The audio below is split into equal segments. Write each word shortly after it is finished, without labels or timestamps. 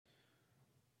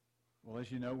Well,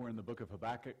 as you know, we're in the book of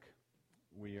Habakkuk.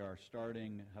 We are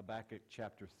starting Habakkuk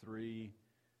chapter 3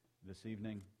 this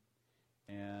evening,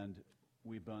 and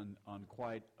we've been on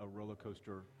quite a roller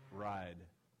coaster ride.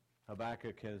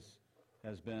 Habakkuk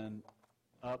has been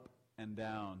up and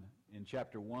down. In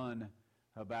chapter 1,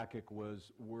 Habakkuk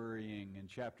was worrying. In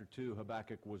chapter 2,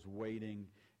 Habakkuk was waiting.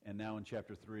 And now in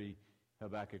chapter 3,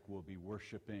 Habakkuk will be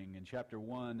worshiping. In chapter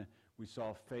 1, we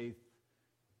saw faith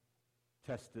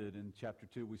tested. In chapter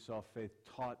 2, we saw faith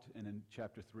taught. And in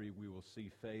chapter 3, we will see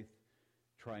faith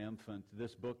triumphant.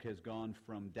 This book has gone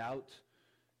from doubt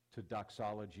to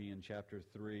doxology in chapter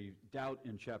 3. Doubt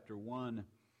in chapter 1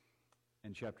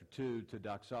 and chapter 2 to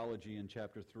doxology in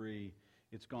chapter 3.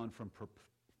 It's gone from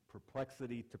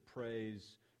perplexity to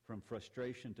praise, from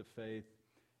frustration to faith,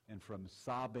 and from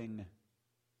sobbing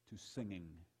to singing.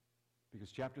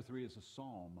 Because chapter 3 is a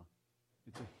psalm.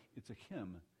 It's a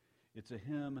hymn. It's a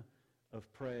hymn of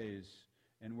praise.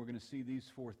 And we're going to see these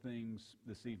four things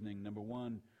this evening. Number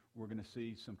one, we're going to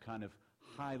see some kind of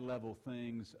high-level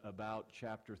things about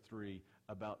chapter 3,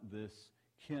 about this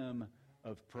hymn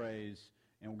of praise.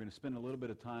 And we're going to spend a little bit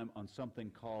of time on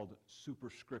something called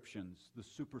superscriptions, the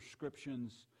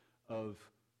superscriptions of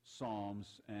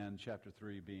Psalms, and chapter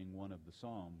 3 being one of the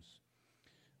Psalms,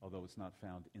 although it's not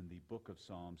found in the book of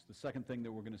Psalms. The second thing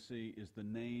that we're going to see is the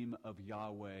name of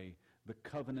Yahweh, the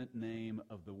covenant name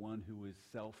of the one who is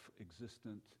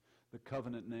self-existent, the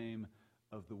covenant name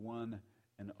of the one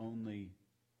and only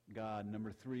God.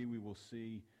 Number 3, we will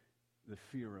see the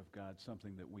fear of God,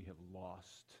 something that we have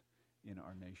lost in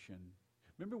our nation.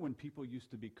 Remember when people used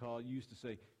to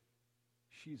say,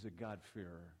 she's a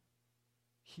God-fearer.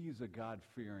 He's a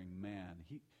God-fearing man.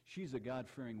 She's a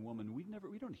God-fearing woman. We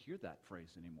don't hear that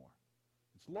phrase anymore.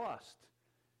 It's lost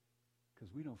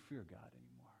because we don't fear God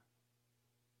anymore.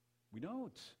 We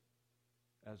don't,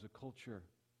 as a culture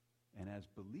and as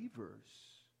believers.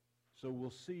 So we'll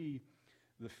see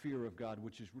the fear of God,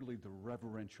 which is really the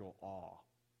reverential awe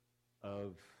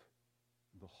of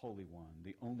the Holy One,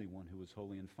 the only one who is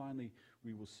holy. And finally,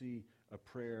 we will see a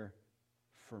prayer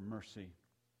for mercy.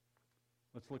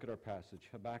 Let's look at our passage,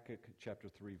 Habakkuk chapter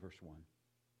 3, verse 1.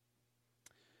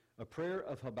 A prayer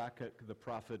of Habakkuk the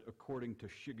prophet according to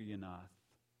Shigionoth.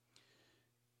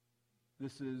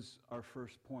 This is our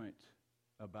first point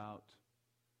about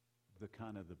the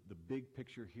big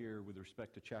picture here with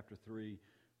respect to chapter 3,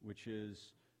 which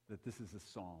is that this is a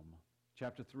psalm.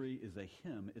 Chapter 3 is a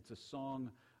hymn. It's a song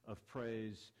of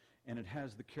praise, and it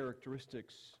has the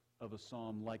characteristics of a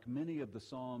psalm. Like many of the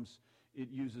psalms, it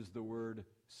uses the word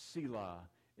Selah.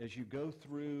 As you go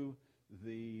through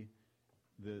the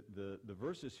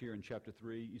verses here in chapter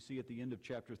 3, you see at the end of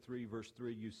chapter 3, verse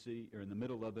 3, you see, or in the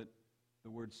middle of it, the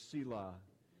word Selah.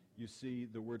 You see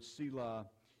the word Selah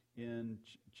in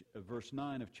verse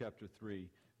 9 of chapter 3.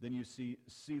 Then you see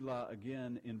Selah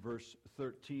again in verse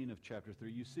 13 of chapter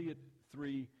 3. You see it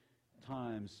 3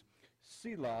 times.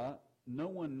 Selah, no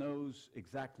one knows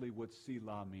exactly what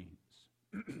Selah means.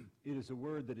 It is a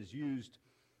word that is used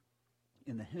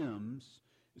in the hymns,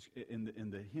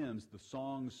 the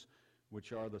songs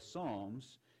which are the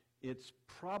Psalms. It's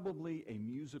probably a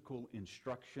musical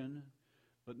instruction,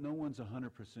 but no one's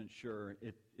 100% sure.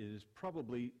 It is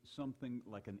probably something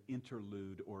like an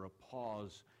interlude or a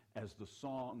pause as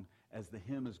the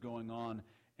hymn is going on,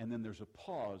 and then there's a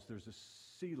pause, there's a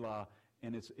Selah,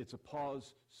 and it's a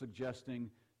pause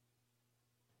suggesting,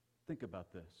 think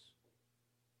about this.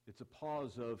 It's a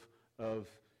pause of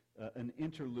an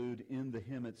interlude in the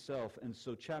hymn itself. And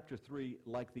so chapter 3,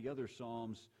 like the other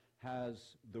Psalms,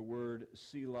 has the word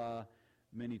Selah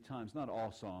many times. Not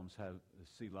all Psalms have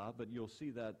Selah, but you'll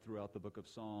see that throughout the book of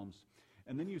Psalms.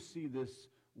 And then you see this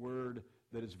word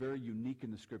that is very unique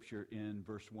in the Scripture in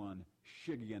verse 1,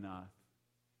 Shigionoth.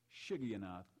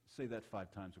 Shigionoth. Say that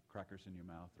 5 times with crackers in your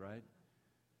mouth, right?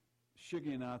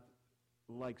 Shigionoth.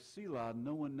 Like Selah,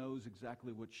 no one knows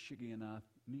exactly what Shigionoth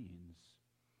means.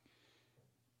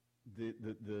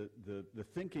 The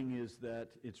thinking is that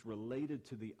it's related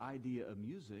to the idea of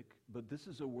music, but this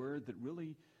is a word that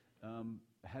really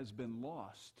has been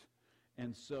lost.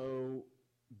 And so,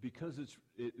 because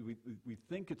we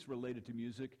think it's related to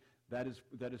music, that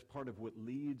is part of what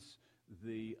leads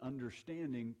the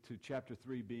understanding to chapter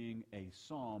 3 being a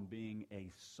psalm, being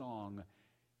a song.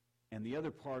 And the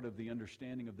other part of the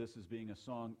understanding of this as being a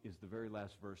song is the very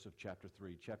last verse of chapter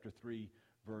 3. Chapter 3,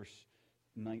 verse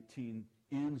 19,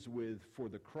 ends with, for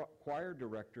the choir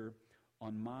director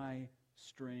on my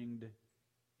stringed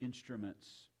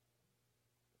instruments.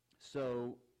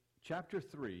 So, chapter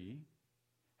 3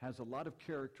 has a lot of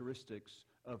characteristics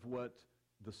of what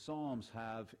the Psalms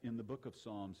have in the book of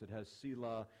Psalms. It has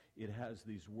Selah. It has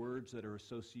these words that are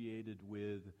associated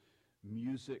with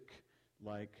music,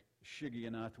 like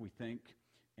Shigionoth, we think,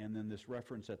 and then this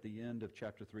reference at the end of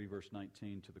chapter 3, verse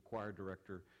 19, to the choir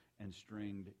director and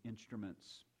stringed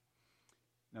instruments.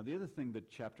 Now, the other thing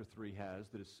that chapter 3 has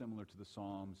that is similar to the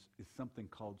Psalms is something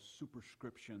called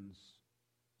superscriptions.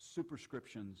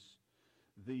 Superscriptions.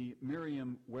 The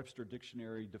Merriam-Webster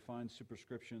Dictionary defines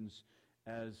superscriptions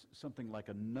as something like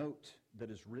a note that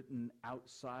is written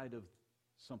outside of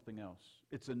something else.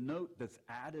 It's a note that's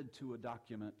added to a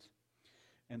document.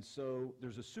 And so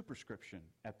there's a superscription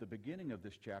at the beginning of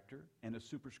this chapter and a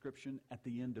superscription at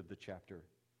the end of the chapter.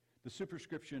 The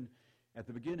superscription at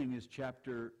the beginning is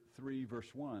chapter 3,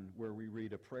 verse 1, where we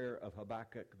read a prayer of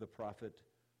Habakkuk the prophet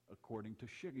according to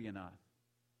Shigionoth.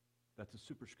 That's a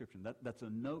superscription. That's a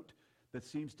note that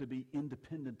seems to be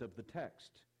independent of the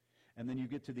text. And then you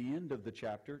get to the end of the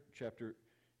chapter,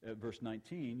 verse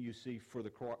 19, you see, for the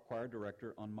choir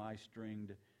director on my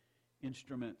stringed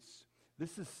instruments.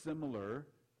 This is similar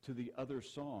to the other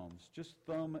Psalms. Just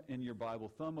thumb in your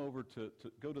Bible, thumb over to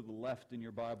go to the left in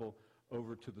your Bible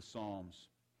over to the Psalms.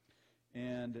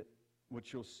 And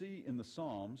what you'll see in the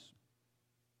Psalms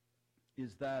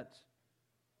is that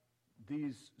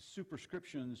these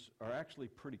superscriptions are actually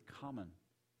pretty common.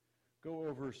 Go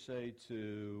over, say,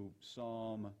 to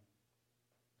Psalm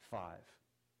 5.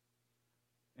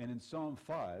 And in Psalm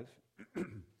 5,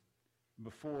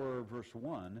 before verse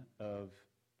 1 of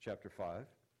chapter 5,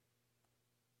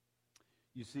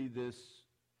 you see this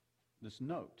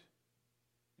note.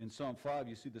 In Psalm 5,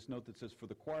 you see this note that says, for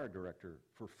the choir director,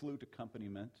 for flute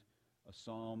accompaniment, a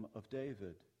psalm of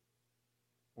David.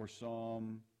 Or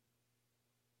Psalm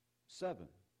 7,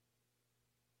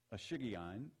 a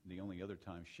Shiggaion, the only other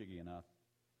time Shigionoth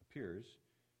appears,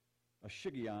 a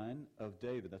Shiggaion of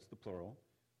David, that's the plural,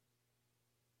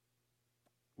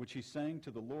 which he sang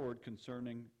to the Lord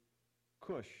concerning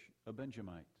Cush, a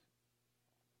Benjamite.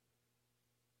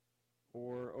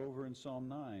 Or over in Psalm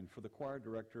 9, for the choir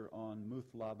director on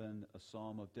Muth-Laban, a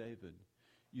psalm of David.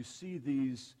 You see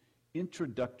these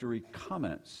introductory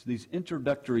comments, these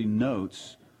introductory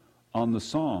notes on the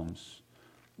Psalms.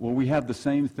 Well, we have the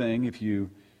same thing if you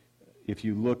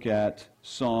look at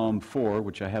Psalm 4,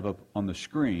 which I have up on the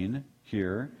screen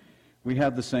here. We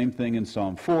have the same thing in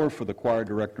Psalm 4 for the choir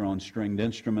director on stringed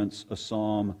instruments, a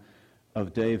psalm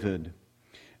of David.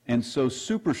 And so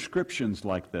superscriptions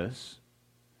like this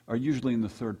are usually in the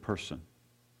third person.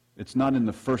 It's not in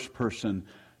the first person,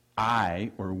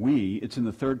 I or we. It's in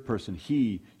the third person,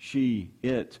 he, she,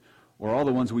 it. Or all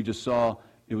the ones we just saw,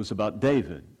 it was about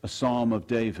David, a psalm of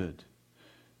David.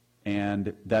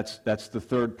 And that's the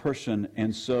third person.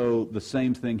 And so the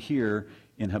same thing here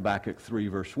in Habakkuk 3,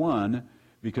 verse 1,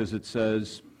 because it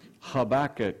says,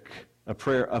 Habakkuk, a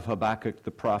prayer of Habakkuk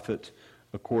the prophet,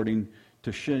 according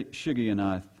to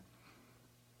Shigionoth.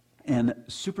 And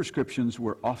superscriptions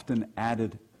were often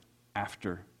added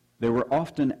after. They were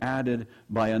often added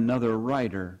by another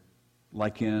writer,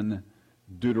 like in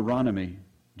Deuteronomy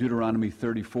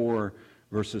 34,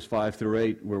 verses 5 through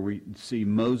 8, where we see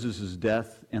Moses'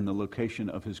 death and the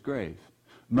location of his grave.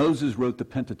 Moses wrote the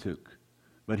Pentateuch,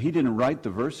 but he didn't write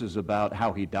the verses about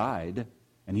how he died,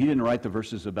 and he didn't write the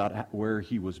verses about where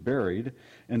he was buried.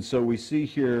 And so we see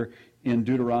here in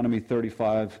Deuteronomy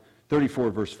 34,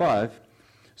 verse 5,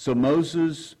 so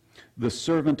Moses, the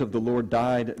servant of the Lord,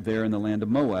 died there in the land of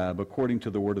Moab, according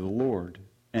to the word of the Lord.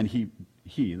 And he,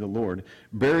 the Lord,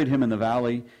 buried him in the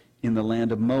valley in the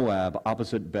land of Moab,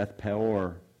 opposite Beth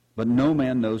Peor. But no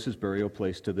man knows his burial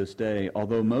place to this day.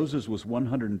 Although Moses was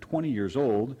 120 years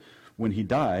old when he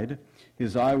died,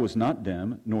 his eye was not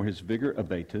dim, nor his vigor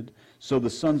abated. So the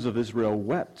sons of Israel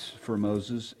wept for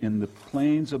Moses in the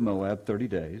plains of Moab 30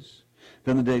 days.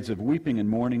 Then the days of weeping and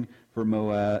mourning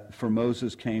for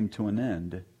Moses came to an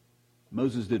end.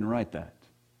 Moses didn't write that,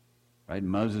 right?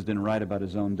 Moses didn't write about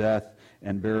his own death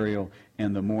and burial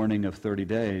and the mourning of 30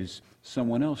 days.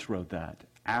 Someone else wrote that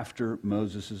after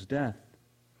Moses' death.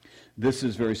 This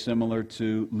is very similar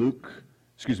to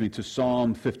to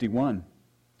Psalm 51,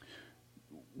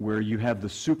 where you have the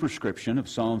superscription of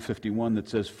Psalm 51 that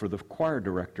says for the choir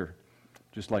director,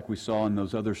 just like we saw in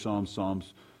those other Psalm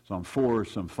 4,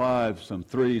 Psalm 5, Psalm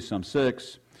 3, Psalm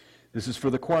 6. This is for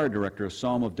the choir director, a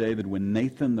psalm of David, when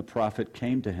Nathan the prophet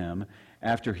came to him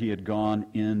after he had gone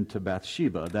into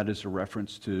Bathsheba. That is a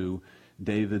reference to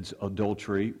David's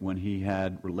adultery when he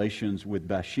had relations with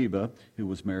Bathsheba, who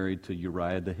was married to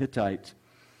Uriah the Hittite.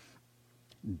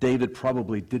 David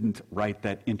probably didn't write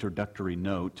that introductory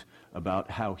note about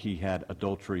how he had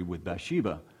adultery with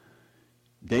Bathsheba.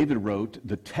 David wrote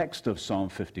the text of Psalm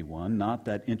 51, not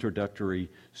that introductory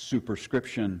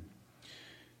superscription.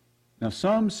 Now,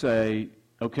 some say,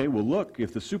 okay, well, look,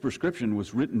 if the superscription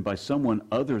was written by someone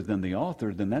other than the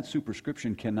author, then that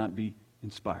superscription cannot be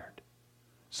inspired.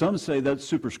 Some say that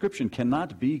superscription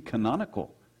cannot be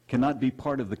canonical, cannot be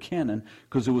part of the canon,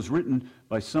 because it was written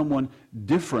by someone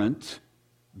different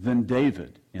than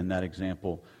David in that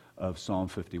example of Psalm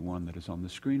 51 that is on the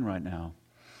screen right now.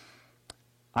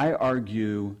 I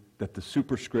argue that the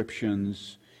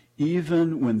superscriptions,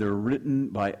 even when they're written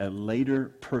by a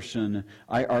later person,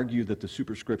 I argue that the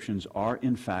superscriptions are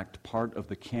in fact part of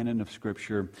the canon of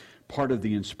Scripture, part of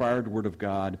the inspired Word of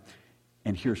God,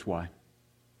 and here's why.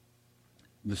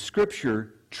 The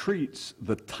Scripture treats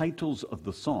the titles of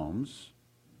the Psalms,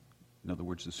 in other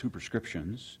words, the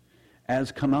superscriptions,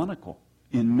 as canonical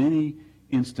in many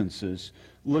instances.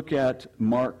 Look at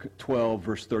Mark 12,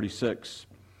 verse 36,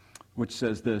 which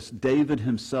says this: David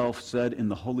himself said in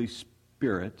the Holy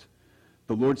Spirit,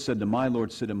 the Lord said to my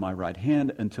Lord, sit at my right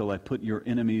hand until I put your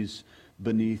enemies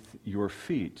beneath your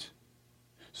feet.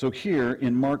 So here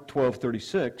in Mark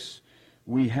 12:36,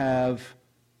 we have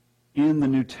in the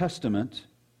New Testament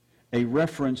a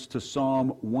reference to Psalm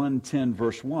 110,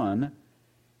 verse 1.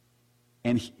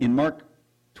 And in Mark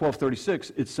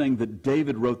 12:36, it's saying that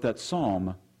David wrote that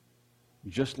psalm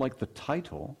just like the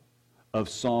title of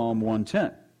Psalm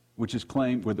 110, which is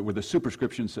claimed, where the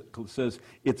superscription says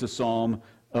it's a psalm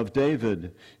of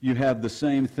David. You have the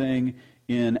same thing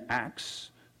in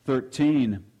Acts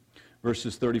 13,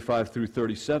 verses 35 through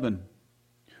 37,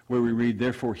 where we read,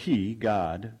 therefore he,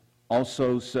 God,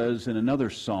 also says in another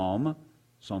psalm,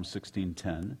 Psalm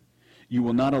 16:10, you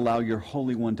will not allow your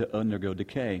Holy One to undergo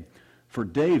decay. For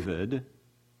David,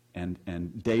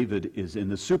 and David is in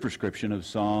the superscription of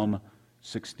Psalm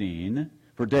 16,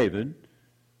 for David,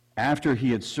 after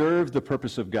he had served the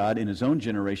purpose of God in his own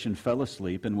generation, fell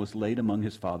asleep and was laid among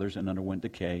his fathers and underwent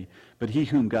decay. But he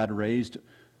whom God raised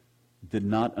did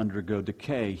not undergo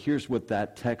decay. Here's what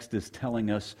that text is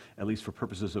telling us, at least for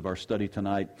purposes of our study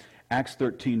tonight. Acts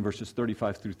 13, verses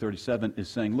 35 through 37 is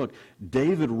saying, look,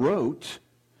 David wrote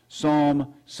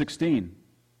Psalm 16,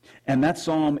 and that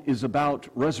psalm is about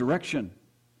resurrection.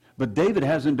 But David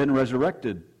hasn't been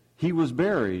resurrected. He was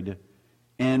buried,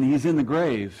 and he's in the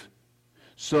grave.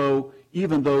 So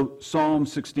even though Psalm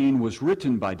 16 was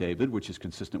written by David, which is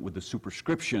consistent with the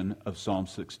superscription of Psalm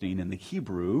 16 in the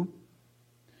Hebrew,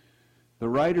 the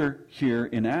writer here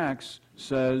in Acts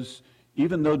says,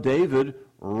 even though David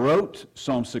wrote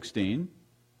Psalm 16,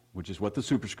 which is what the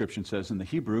superscription says in the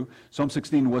Hebrew, Psalm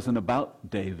 16 wasn't about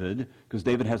David, because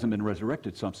David hasn't been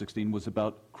resurrected. Psalm 16 was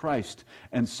about Christ.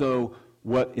 And so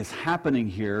what is happening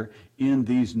here in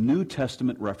these New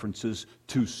Testament references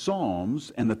to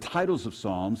Psalms and the titles of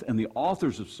Psalms and the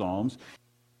authors of Psalms,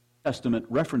 Testament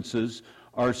references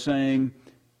are saying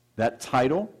that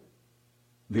title,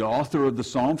 the author of the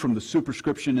Psalm from the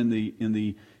superscription in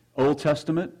the Old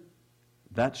Testament,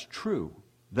 that's true.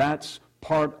 That's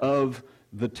part of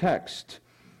the text.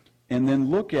 And then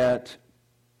look at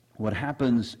what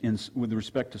happens with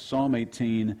respect to Psalm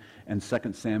 18 and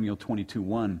 2 Samuel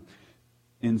 22:1.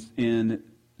 In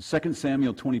 2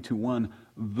 Samuel 22:1,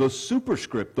 the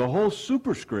superscript, the whole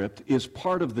superscript is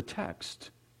part of the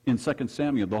text in 2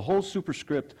 Samuel. The whole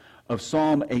superscript of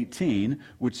Psalm 18,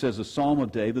 which says, a psalm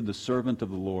of David, the servant of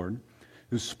the Lord,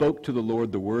 who spoke to the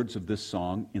Lord the words of this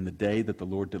song in the day that the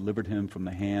Lord delivered him from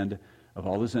the hand of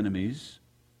all his enemies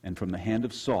and from the hand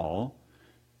of Saul.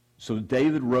 So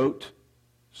David wrote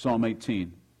Psalm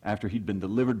 18 after he'd been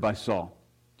delivered by Saul.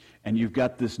 And you've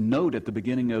got this note at the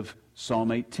beginning of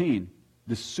Psalm 18,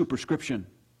 this superscription.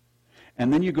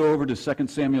 And then you go over to 2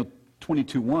 Samuel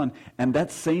 22:1, and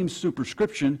that same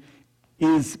superscription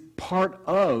is part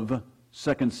of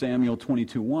 2 Samuel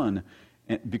 22:1,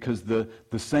 because the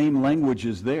same language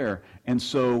is there. And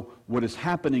so what is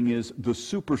happening is the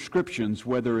superscriptions,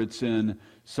 whether it's in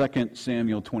 2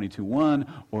 Samuel 22:1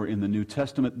 or in the New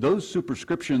Testament, those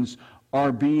superscriptions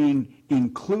are being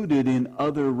included in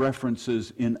other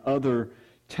references, in other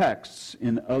texts,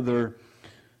 in other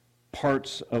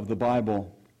parts of the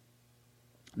Bible.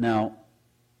 Now,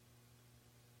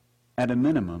 at a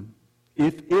minimum,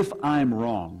 if I'm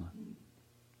wrong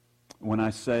when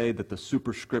I say that the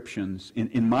superscriptions,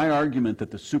 in my argument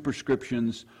that the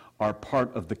superscriptions are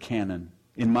part of the canon,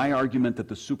 in my argument that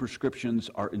the superscriptions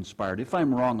are inspired, if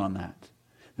I'm wrong on that,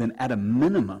 then at a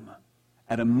minimum,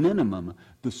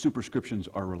 the superscriptions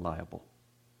are reliable.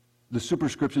 The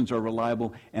superscriptions are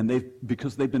reliable, and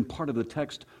because they've been part of the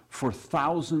text for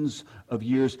thousands of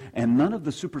years, and none of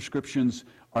the superscriptions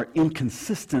are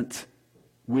inconsistent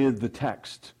with the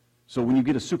text. So when you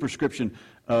get a superscription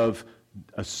of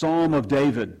a Psalm of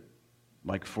David,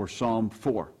 like for Psalm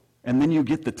 4. And then you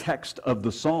get the text of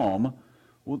the psalm.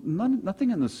 Well,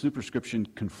 nothing in the superscription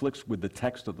conflicts with the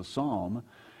text of the psalm.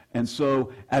 And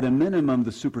so, at a minimum,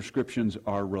 the superscriptions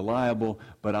are reliable,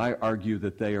 but I argue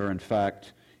that they are, in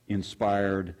fact,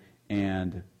 inspired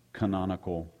and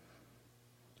canonical.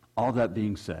 All that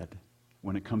being said,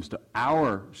 when it comes to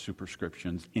our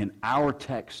superscriptions, in our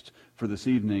text for this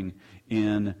evening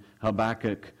in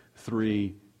Habakkuk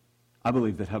 3, I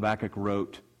believe that Habakkuk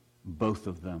wrote both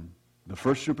of them. The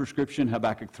first superscription,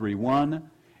 Habakkuk 3:1,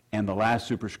 and the last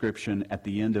superscription at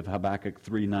the end of Habakkuk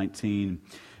 3:19.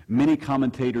 Many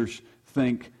commentators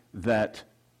think that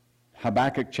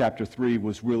Habakkuk chapter 3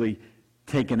 was really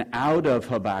taken out of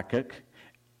Habakkuk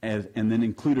and then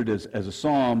included as a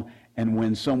psalm. And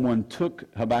when someone took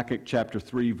Habakkuk chapter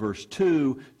 3, verse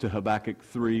 2 to Habakkuk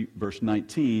 3, verse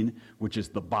 19, which is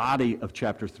the body of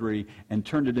chapter 3, and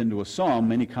turned it into a psalm,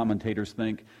 many commentators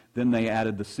think, then they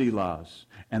added the selahs.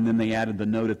 And then they added the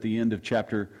note at the end of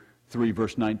chapter 3,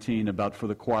 verse 19, about for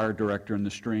the choir director and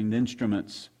the stringed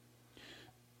instruments.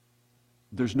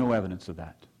 There's no evidence of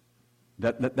that.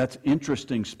 That's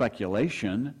interesting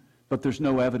speculation, but there's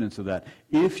no evidence of that.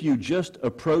 If you just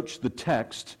approach the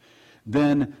text,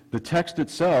 then the text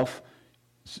itself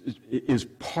is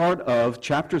part of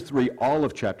chapter 3, all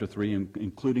of chapter 3,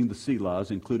 including the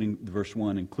selahs, including verse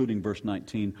 1, including verse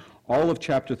 19. All of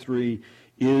chapter 3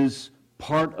 is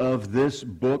part of this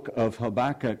book of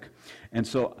Habakkuk. And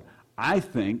so I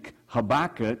think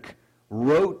Habakkuk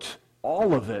wrote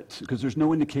all of it because there's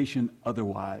no indication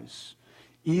otherwise.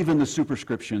 Even the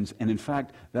superscriptions. And in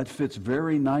fact, that fits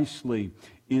very nicely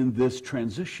in this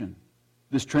transition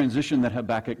that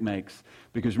Habakkuk makes.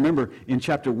 Because remember, in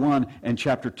chapter 1 and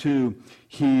chapter 2,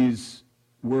 he's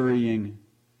worrying,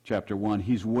 chapter 1.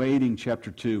 He's waiting,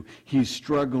 chapter 2. He's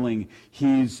struggling.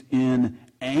 He's in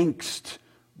angst.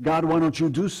 God, why don't you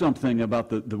do something about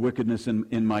the wickedness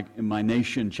in my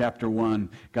nation? Chapter 1,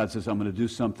 God says, I'm going to do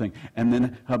something. And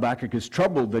then Habakkuk is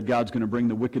troubled that God's going to bring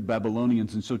the wicked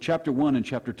Babylonians. And so chapter 1 and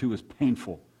chapter 2 is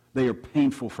painful. They are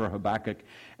painful for Habakkuk.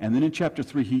 And then in chapter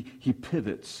 3, he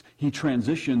pivots. He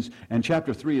transitions. And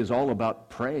chapter 3 is all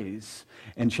about praise.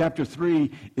 And chapter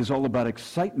 3 is all about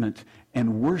excitement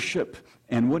and worship.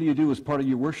 And what do you do as part of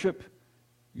your worship?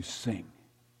 You sing.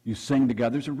 You sing to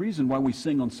God. There's a reason why we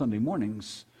sing on Sunday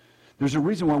mornings. There's a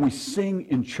reason why we sing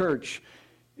in church.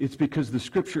 It's because the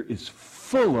Scripture is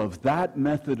full of that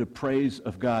method of praise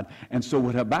of God. And so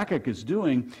what Habakkuk is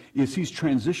doing is he's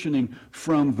transitioning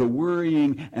from the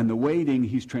worrying and the waiting.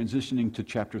 He's transitioning to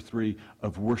chapter 3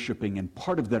 of worshiping. And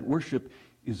part of that worship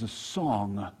is a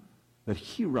song that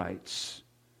he writes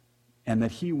and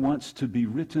that he wants to be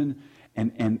written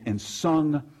and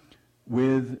sung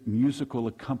with musical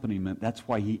accompaniment. That's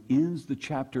why he ends the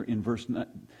chapter in verse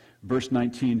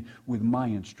 19 with my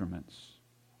instruments.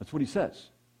 That's what he says.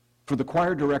 For the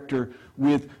choir director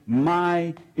with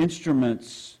my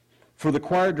instruments. For the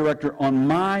choir director on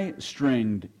my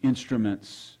stringed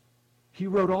instruments. He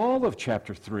wrote all of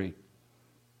chapter 3.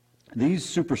 These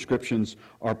superscriptions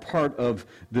are part of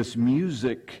this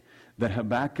music that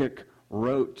Habakkuk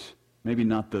wrote. Maybe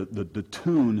not the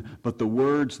tune, but the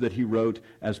words that he wrote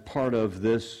as part of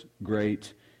this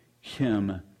great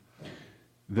hymn.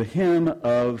 The hymn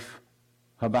of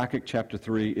Habakkuk chapter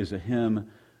 3 is a hymn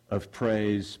of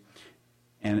praise.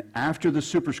 And after the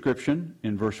superscription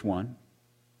in verse 1,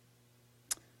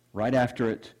 right after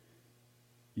it,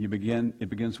 it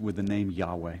begins with the name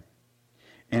Yahweh.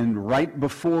 And right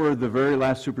before the very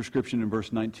last superscription in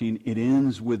verse 19, it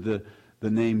ends with the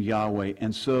name Yahweh.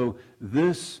 And so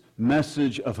this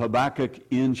message of Habakkuk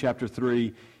in chapter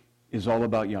 3 is all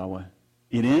about Yahweh.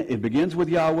 It begins with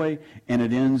Yahweh and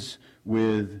it ends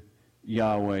with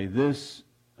Yahweh. This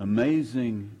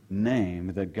amazing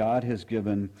name that God has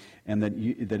given and that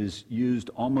is used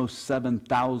almost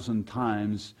 7,000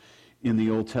 times in the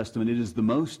Old Testament. It is the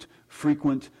most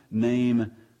frequent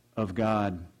name of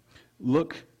God.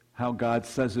 Look how God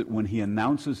says it when he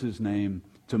announces his name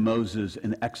to Moses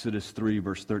in Exodus 3,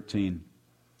 verse 13.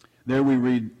 There we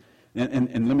read,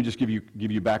 and let me just give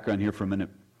you background here for a minute.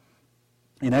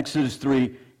 In Exodus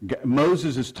 3,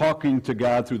 Moses is talking to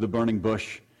God through the burning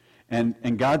bush.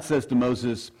 And God says to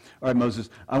Moses, all right, Moses,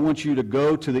 I want you to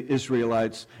go to the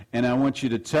Israelites, and I want you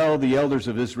to tell the elders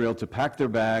of Israel to pack their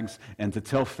bags and to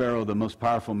tell Pharaoh, the most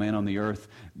powerful man on the earth,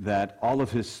 that all of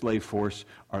his slave force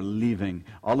are leaving.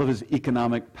 All of his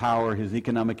economic power, his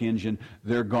economic engine,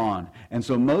 they're gone. And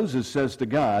so Moses says to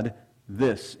God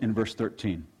this in verse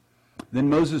 13. Then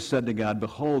Moses said to God,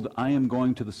 behold, I am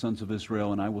going to the sons of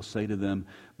Israel, and I will say to them,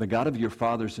 the God of your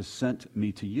fathers has sent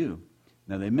me to you.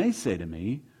 Now they may say to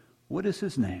me, what is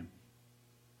his name?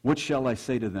 What shall I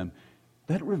say to them?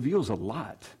 That reveals a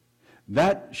lot.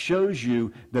 That shows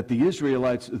you that the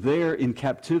Israelites there in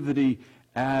captivity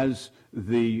as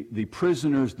the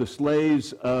prisoners, the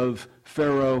slaves of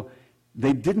Pharaoh,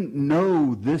 they didn't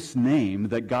know this name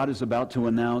that God is about to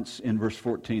announce in verse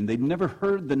 14. They'd never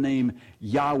heard the name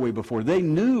Yahweh before. They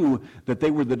knew that they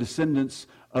were the descendants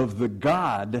of the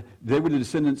God. They were the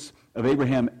descendants of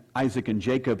Abraham, Isaac, and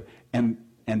Jacob, and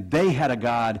they had a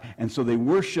God, and so they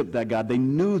worshiped that God. They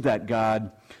knew that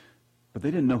God, but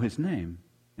they didn't know his name.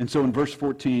 And so in verse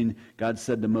 14, God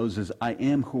said to Moses, I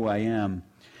am who I am.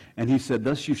 And he said,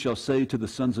 thus you shall say to the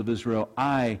sons of Israel,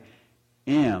 I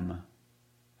am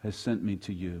has sent me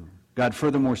to you. God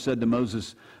furthermore said to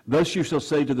Moses, thus you shall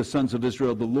say to the sons of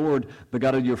Israel, the Lord, the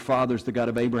God of your fathers, the God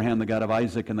of Abraham, the God of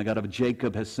Isaac, and the God of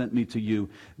Jacob has sent me to you.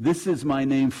 This is my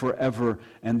name forever,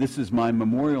 and this is my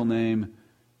memorial name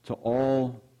to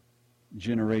all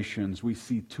generations. We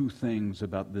see two things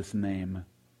about this name,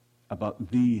 about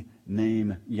the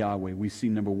name Yahweh. We see,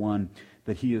 number one,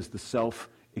 that he is the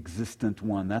self-existent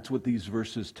one. That's what these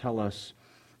verses tell us.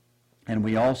 And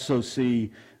we also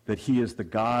see that he is the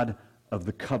God of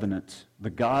the covenant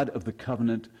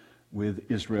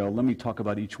with Israel. Let me talk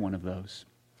about each one of those.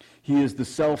 He is the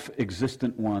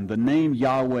self-existent one. The name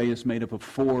Yahweh is made up of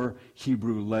 4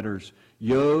 Hebrew letters.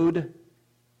 Yod,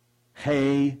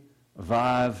 He,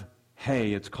 Vav,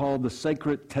 He. It's called the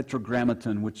sacred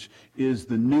tetragrammaton, which is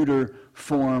the neuter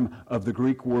form of the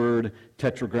Greek word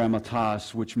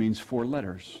tetragrammatos, which means 4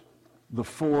 letters. The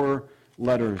 4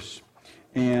 letters.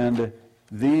 And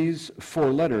these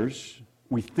 4 letters,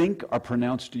 we think are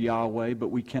pronounced Yahweh, but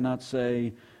we cannot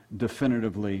say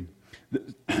definitively.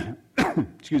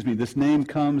 Excuse me, this name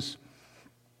comes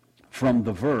from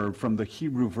the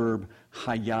Hebrew verb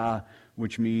hayah,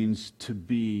 which means to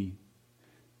be.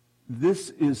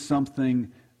 This is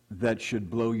something that should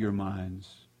blow your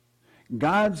minds.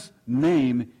 God's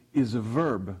name is a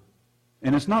verb,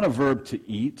 and it's not a verb to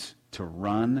eat, to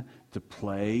run, to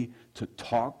play, to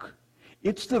talk.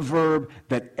 It's the verb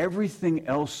that everything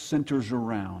else centers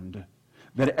around,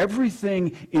 that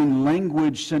everything in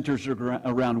language centers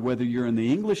around, whether you're in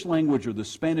the English language or the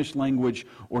Spanish language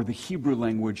or the Hebrew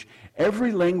language.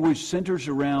 Every language centers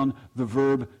around the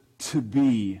verb to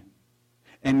be.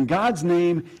 And God's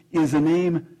name is a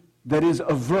name that is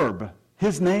a verb.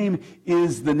 His name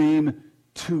is the name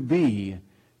to be.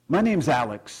 My name's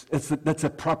Alex. That's a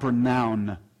proper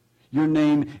noun. Your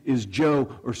name is Joe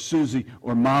or Susie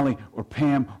or Molly or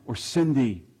Pam or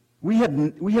Cindy. We have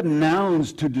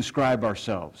nouns to describe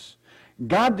ourselves.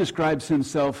 God describes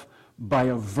himself by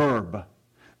a verb.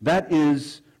 That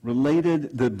is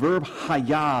related, the verb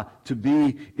hayah, to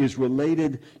be, is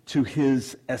related to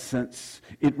his essence.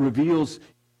 It reveals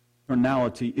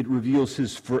eternality. It reveals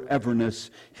his foreverness,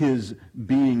 his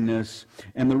beingness.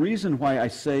 And the reason why I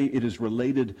say it is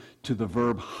related to the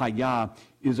verb hayah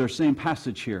is our same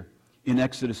passage here in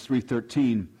Exodus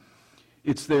 3:13.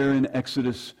 It's there in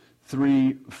Exodus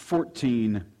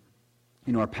 3:14.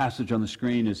 You know, our passage on the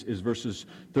screen is verses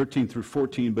 13 through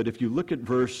 14. But if you look at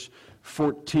verse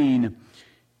 14,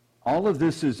 all of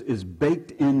this is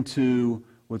baked into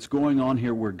what's going on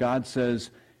here, where God says,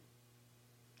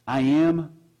 I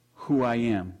am who I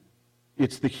am.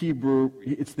 It's the Hebrew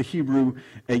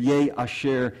Eyeh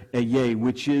Asher Eyeh,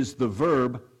 which is the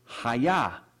verb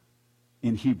hayah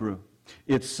in Hebrew.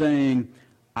 It's saying,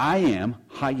 I am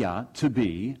hayah, to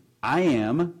be. I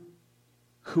am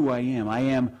who I am. I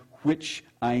am which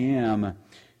I am.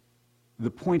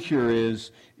 The point here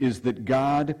is that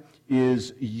God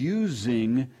is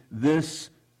using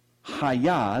this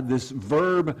hayah, this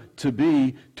verb to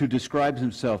be, to describe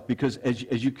himself. Because as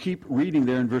you keep reading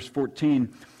there in verse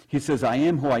 14, he says, I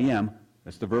am who I am.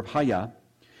 That's the verb hayah.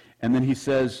 And then he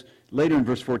says, later in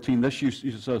verse 14, thus you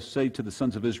shall say to the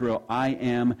sons of Israel, I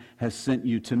am has sent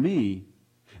you to me.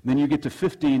 Then you get to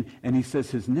 15, and he says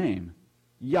his name,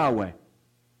 Yahweh.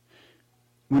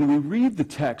 When we read the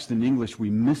text in English, we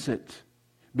miss it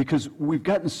because we've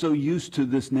gotten so used to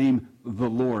this name, the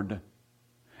Lord.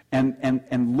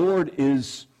 And Lord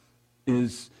is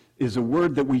a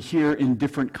word that we hear in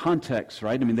different contexts,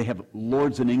 right? I mean, they have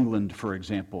lords in England, for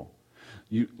example.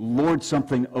 You lord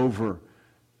something over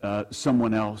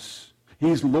someone else.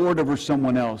 He's Lord over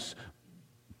someone else.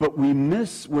 But we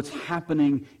miss what's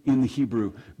happening in the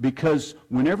Hebrew, because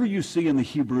whenever you see in the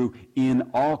Hebrew, in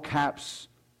all caps,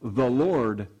 the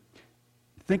Lord,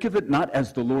 think of it not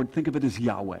as the Lord, think of it as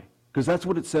Yahweh, because that's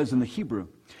what it says in the Hebrew.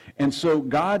 And so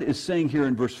God is saying here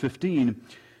in verse 15,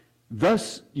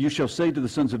 thus you shall say to the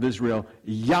sons of Israel,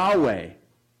 Yahweh,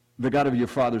 the God of your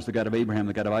fathers, the God of Abraham,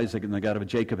 the God of Isaac, and the God of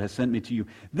Jacob has sent me to you.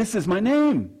 This is my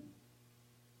name.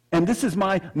 And this is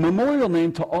my memorial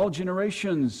name to all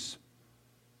generations.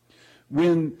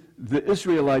 When the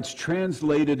Israelites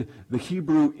translated the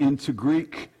Hebrew into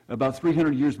Greek about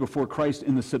 300 years before Christ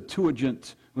in the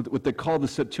Septuagint, what they call the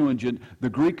Septuagint, the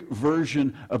Greek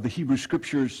version of the Hebrew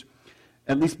Scriptures,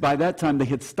 at least by that time, they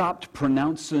had stopped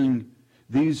pronouncing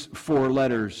these four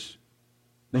letters.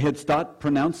 They had stopped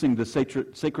pronouncing the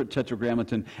sacred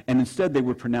Tetragrammaton, and instead they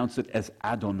would pronounce it as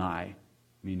Adonai,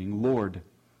 meaning Lord.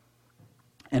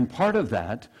 And part of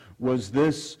that was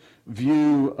this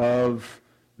view of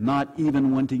not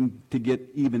even wanting to get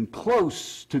even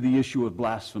close to the issue of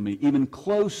blasphemy, even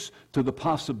close to the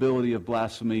possibility of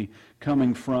blasphemy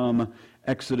coming from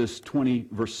Exodus 20,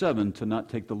 verse 7, to not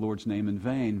take the Lord's name in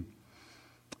vain.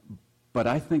 But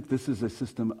I think this is a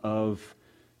system of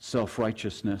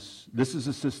self-righteousness. This is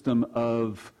a system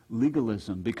of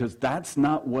legalism, because that's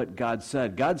not what God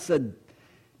said. God said,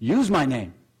 use my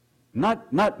name,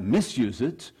 not misuse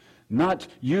it, not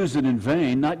use it in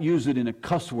vain, not use it in a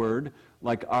cuss word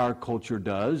like our culture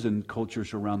does and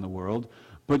cultures around the world,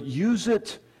 but use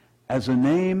it as a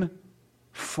name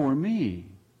for me.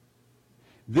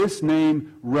 This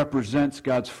name represents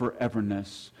God's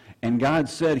foreverness. And God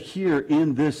said here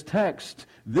in this text,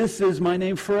 this is my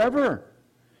name forever,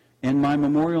 and my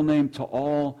memorial name to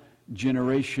all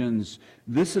generations.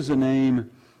 This is a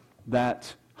name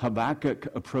that Habakkuk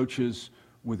approaches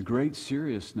with great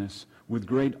seriousness, with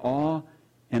great awe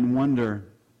and wonder.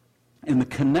 And the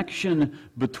connection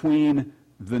between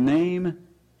the name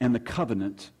and the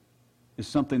covenant is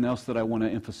something else that I want to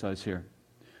emphasize here.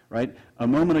 Right? A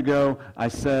moment ago, I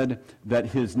said that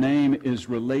his name is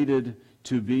related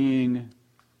to being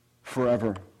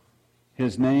forever.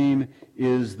 His name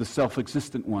is the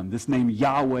self-existent one. This name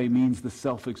Yahweh means the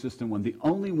self-existent one, the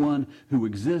only one who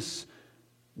exists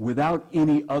without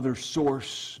any other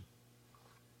source.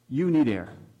 You need air.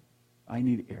 I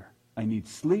need air. I need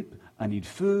sleep. I need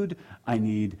food. I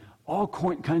need all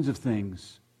kinds of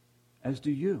things, as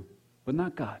do you, but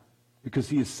not God, because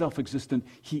he is self-existent.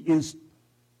 He is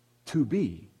to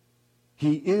be.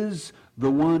 He is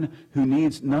the one who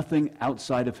needs nothing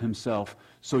outside of himself.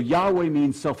 So Yahweh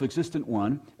means self-existent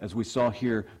one, as we saw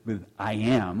here with I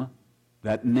am,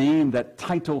 that name, that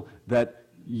title that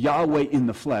Yahweh in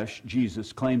the flesh,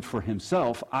 Jesus, claimed for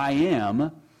himself. I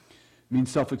am means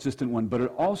self-existent one, but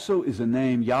it also is a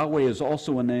name, Yahweh is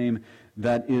also a name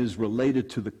that is related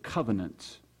to the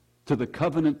covenant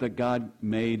that God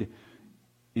made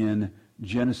in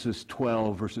Genesis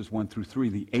 12, verses 1 through 3,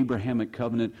 the Abrahamic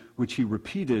covenant, which he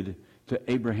repeated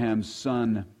to Abraham's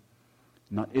son,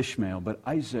 not Ishmael, but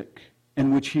Isaac,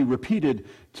 and which he repeated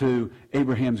to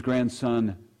Abraham's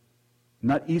grandson,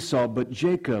 not Esau, but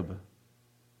Jacob.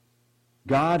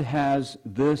 God has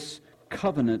this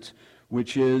covenant,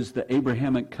 which is the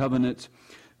Abrahamic covenant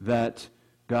that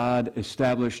God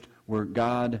established, where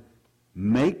God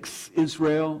makes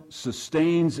Israel,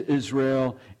 sustains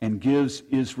Israel, and gives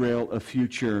Israel a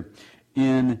future.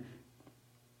 In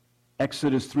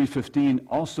Exodus 3:15,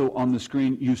 also on the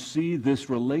screen, you see this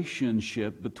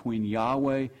relationship between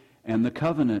Yahweh and the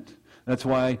covenant. That's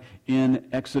why in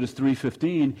Exodus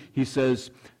 3:15, he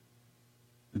says,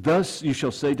 thus you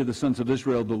shall say to the sons of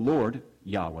Israel, the Lord,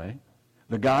 Yahweh,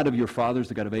 the God of your fathers,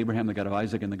 the God of Abraham, the God of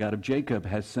Isaac, and the God of Jacob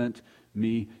has sent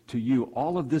me to you.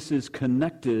 All of this is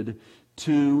connected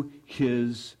to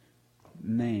his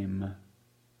name.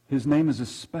 His name is a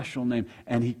special name,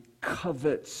 and he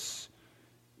covets.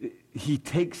 He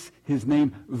takes his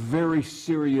name very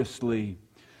seriously.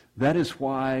 That is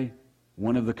why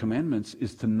one of the commandments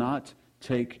is to not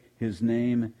take his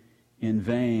name in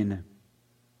vain.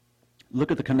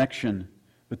 Look at the connection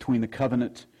between the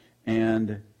covenant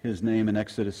and his name in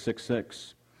Exodus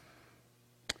 6:6.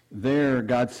 There,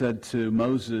 God said to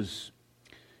Moses,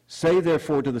 say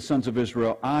therefore to the sons of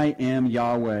Israel, I am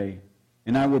Yahweh,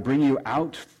 and I will bring you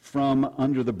out from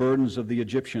under the burdens of the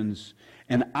Egyptians,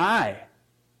 and I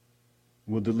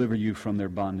will deliver you from their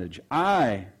bondage.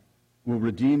 I will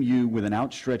redeem you with an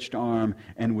outstretched arm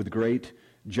and with great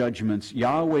judgments.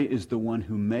 Yahweh is the one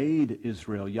who made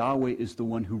Israel. Yahweh is the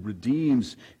one who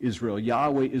redeems Israel.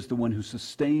 Yahweh is the one who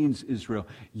sustains Israel.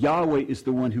 Yahweh is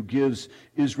the one who gives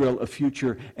Israel a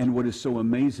future. And what is so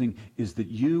amazing is that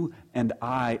you and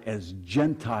I, as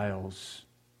Gentiles,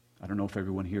 I don't know if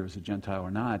everyone here is a Gentile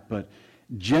or not, but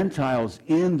Gentiles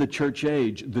in the church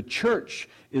age, the church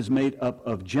is made up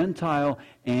of Gentile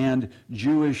and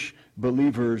Jewish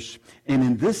believers. And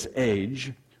in this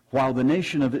age, while the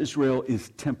nation of Israel is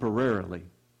temporarily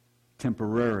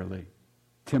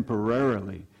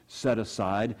set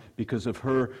aside because of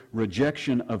her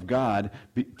rejection of God,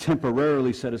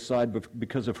 temporarily set aside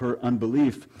because of her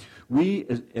unbelief, we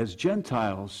as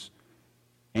Gentiles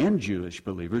and Jewish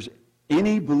believers,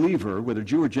 any believer, whether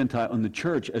Jew or Gentile in the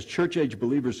church, as church-age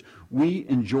believers, we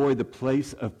enjoy the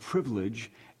place of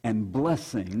privilege and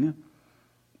blessing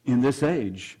in this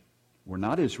age. We're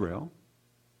not Israel.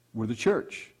 We're the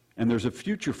church. And there's a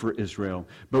future for Israel.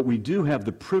 But we do have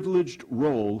the privileged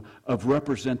role of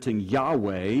representing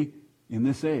Yahweh in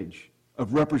this age,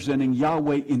 of representing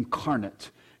Yahweh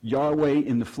incarnate, Yahweh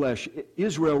in the flesh.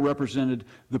 Israel represented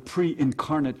the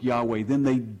pre-incarnate Yahweh. Then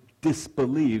they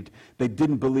disbelieved. They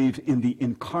didn't believe in the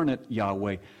incarnate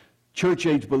Yahweh.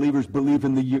 Church-age believers believe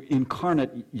in the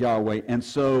incarnate Yahweh. And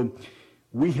so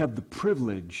we have the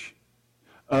privilege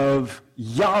of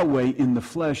Yahweh in the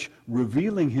flesh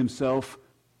revealing himself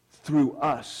through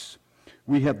us.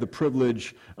 We have the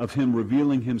privilege of him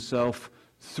revealing himself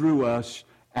through us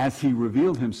as he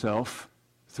revealed himself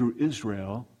through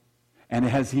Israel, and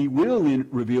as he will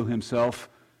reveal himself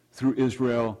through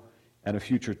Israel at a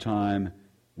future time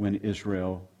when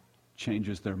Israel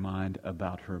changes their mind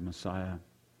about her Messiah.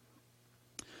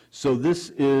 So this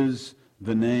is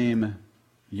the name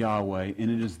Yahweh,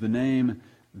 and it is the name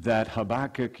that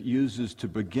Habakkuk uses to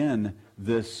begin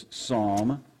this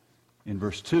psalm in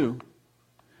verse 2,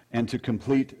 and to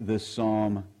complete this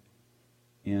psalm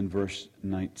in verse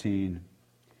 19.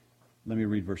 Let me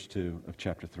read verse 2 of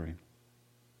chapter 3.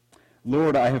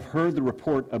 Lord, I have heard the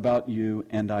report about you,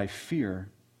 and I fear.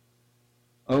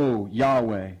 O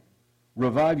Yahweh,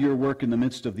 revive your work in the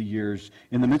midst of the years.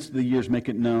 In the midst of the years, make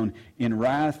it known. In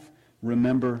wrath,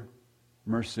 remember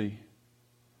mercy.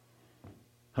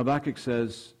 Habakkuk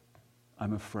says,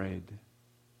 I'm afraid.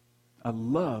 I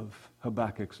love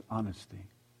Habakkuk's honesty.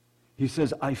 He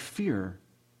says, I fear.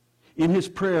 In his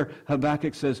prayer,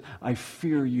 Habakkuk says, I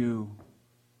fear you.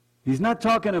 He's not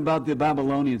talking about the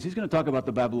Babylonians. He's going to talk about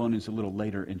the Babylonians a little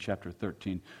later in chapter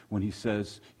 13 when he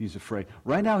says he's afraid.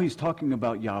 Right now he's talking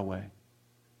about Yahweh.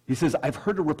 He says, I've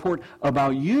heard a report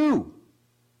about you,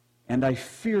 and I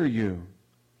fear you.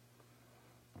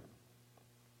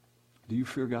 Do you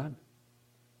fear God?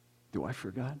 Do I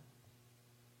fear God?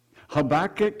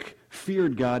 Habakkuk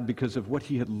feared God because of what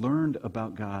he had learned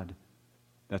about God.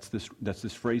 That's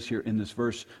this phrase here in this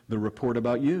verse, the report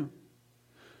about you.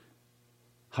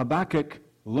 Habakkuk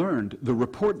learned, the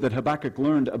report that Habakkuk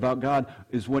learned about God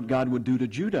is what God would do to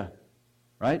Judah,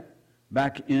 right?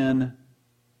 Back in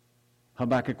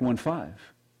Habakkuk 1:5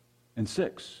 and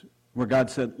 6, where God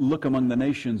said, look among the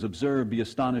nations, observe, be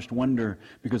astonished, wonder,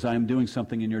 because I am doing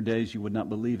something in your days you would not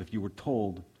believe if you were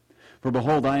told. For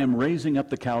behold, I am raising up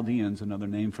the Chaldeans, another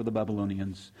name for the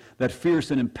Babylonians, that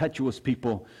fierce and impetuous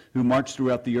people who march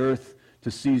throughout the earth to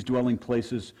seize dwelling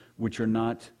places which are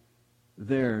not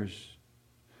theirs.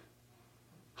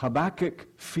 Habakkuk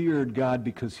feared God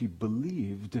because he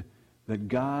believed that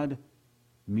God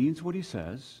means what he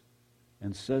says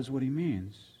and says what he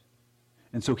means.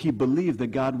 And so he believed that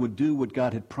God would do what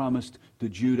God had promised to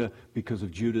Judah because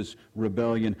of Judah's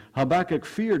rebellion. Habakkuk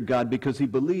feared God because he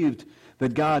believed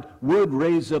that God would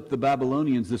raise up the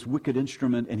Babylonians, this wicked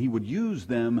instrument, and he would use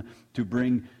them to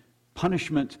bring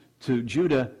punishment to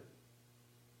Judah.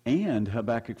 And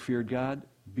Habakkuk feared God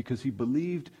because he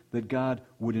believed that God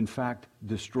would in fact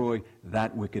destroy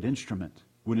that wicked instrument,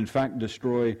 would in fact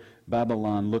destroy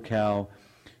Babylon. Look how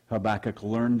Habakkuk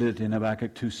learned it in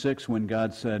Habakkuk 2:6 when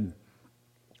God said,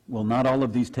 will not all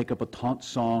of these take up a taunt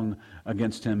song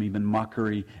against him, even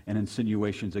mockery and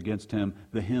insinuations against him?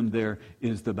 The hymn there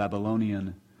is the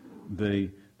Babylonian,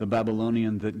 the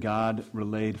Babylonian that God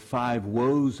relayed 5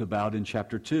 woes about in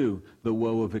chapter 2. The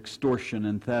woe of extortion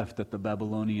and theft that the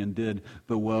Babylonian did,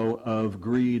 the woe of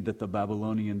greed that the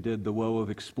Babylonian did, the woe of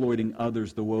exploiting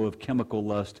others, the woe of chemical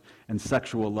lust and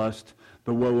sexual lust,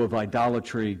 the woe of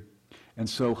idolatry. And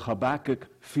so Habakkuk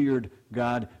feared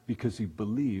God because he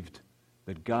believed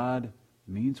that God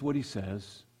means what he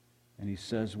says, and he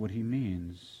says what he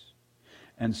means.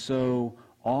 And so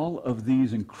all of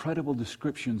these incredible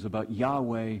descriptions about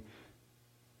Yahweh,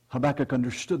 Habakkuk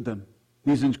understood them.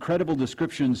 These incredible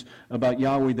descriptions about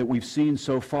Yahweh that we've seen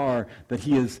so far, that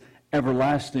he is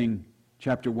everlasting,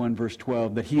 chapter 1, verse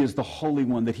 12, that he is the Holy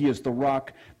One, that he is the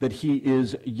rock, that he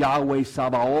is Yahweh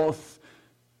Sabaoth,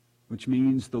 which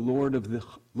means the Lord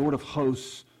of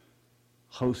hosts.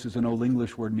 Hosts is an Old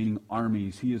English word meaning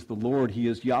armies. He is the Lord. He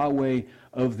is Yahweh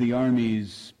of the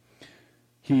armies.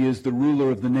 He is the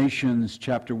ruler of the nations,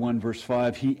 chapter 1, verse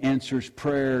 5. He answers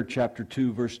prayer, chapter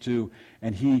 2, verse 2.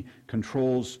 And he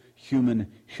controls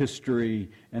human history.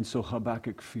 And so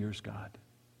Habakkuk fears God.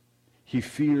 He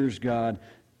fears God.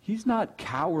 He's not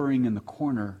cowering in the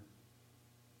corner.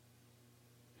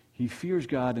 He fears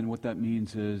God, and what that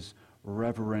means is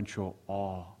reverential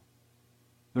awe.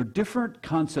 There are different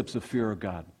concepts of fear of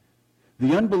God.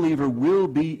 The unbeliever will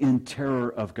be in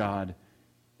terror of God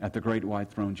at the great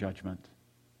white throne judgment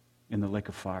in the lake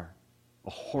of fire, a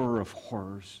horror of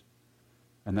horrors.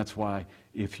 And that's why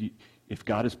if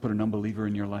God has put an unbeliever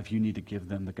in your life, you need to give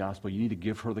them the gospel. You need to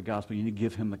give her the gospel. You need to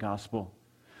give him the gospel.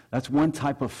 That's one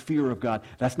type of fear of God.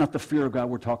 That's not the fear of God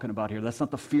we're talking about here. That's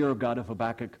not the fear of God of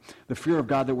Habakkuk. The fear of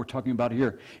God that we're talking about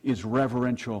here is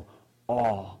reverential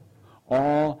awe.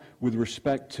 Awe with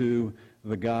respect to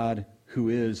the God who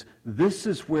is. This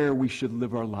is where we should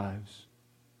live our lives,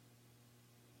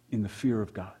 in the fear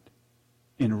of God,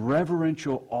 in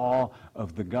reverential awe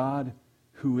of the God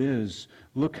who is.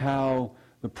 Look how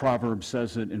the proverb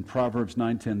says it in Proverbs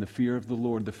 9:10, the fear of the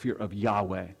Lord, the fear of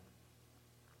Yahweh,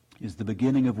 is the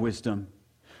beginning of wisdom.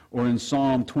 Or in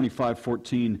Psalm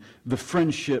 25:14, the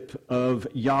friendship of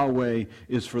Yahweh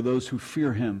is for those who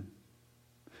fear him.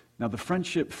 Now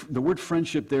the word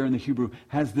friendship there in the Hebrew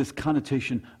has this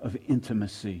connotation of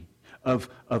intimacy, of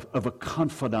a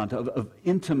confidant, of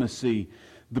intimacy.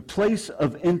 The place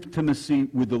of intimacy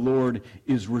with the Lord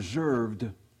is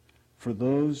reserved for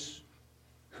those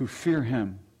who fear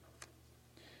him.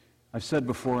 I've said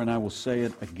before, and I will say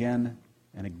it again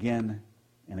and again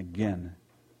and again.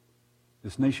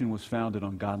 This nation was founded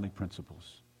on godly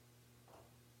principles.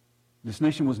 This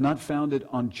nation was not founded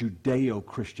on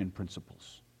Judeo-Christian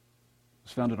principles. It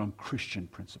was founded on Christian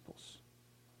principles.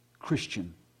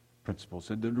 Christian principles.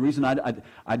 And the reason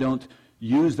I don't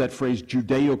use that phrase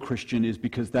Judeo-Christian is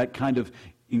because that kind of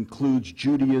includes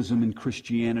Judaism and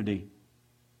Christianity.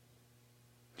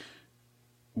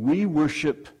 We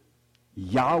worship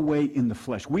Yahweh in the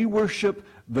flesh. We worship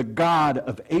the God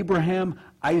of Abraham,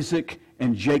 Isaac,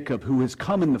 and Jacob, who has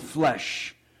come in the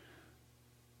flesh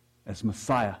as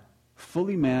Messiah,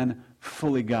 fully man,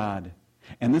 fully God.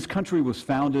 And this country was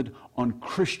founded on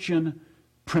Christian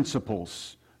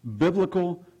principles,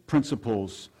 biblical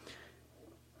principles.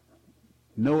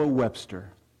 Noah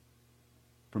Webster,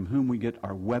 from whom we get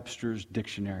our Webster's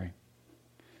Dictionary.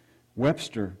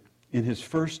 Webster, in his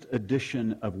first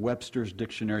edition of Webster's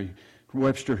Dictionary,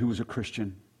 Webster, who was a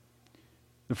Christian,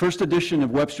 the first edition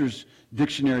of Webster's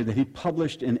Dictionary that he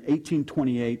published in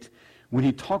 1828, when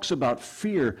he talks about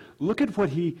fear, look at what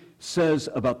he says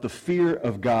about the fear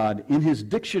of God in his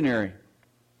dictionary.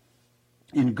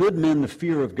 In good men, the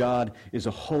fear of God is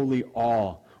a holy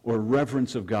awe or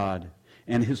reverence of God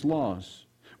and his laws,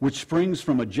 which springs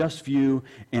from a just view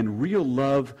and real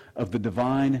love of the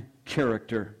divine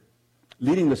character,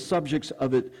 leading the subjects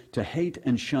of it to hate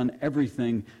and shun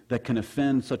everything that can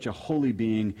offend such a holy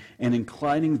being, and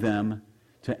inclining them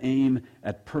to aim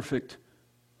at perfect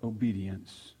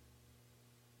obedience.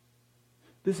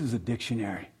 This is a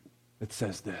dictionary that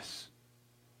says this.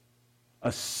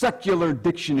 A secular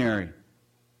dictionary.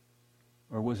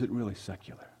 Or was it really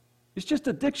secular? It's just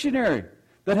a dictionary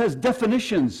that has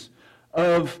definitions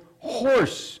of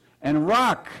horse and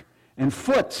rock and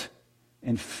foot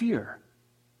and fear.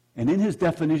 And in his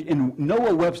definition, in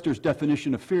Noah Webster's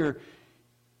definition of fear,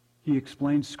 he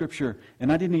explains Scripture.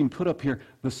 And I didn't even put up here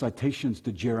the citations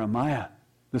to Jeremiah,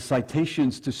 the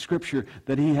citations to Scripture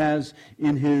that he has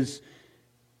in his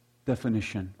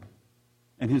definition.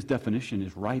 And his definition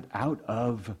is right out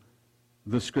of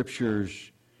the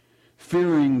Scriptures.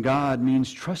 Fearing God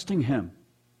means trusting him.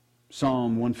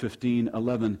 Psalm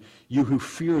 115:11, you who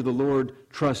fear the Lord,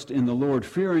 trust in the Lord.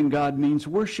 Fearing God means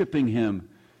worshiping him.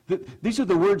 These are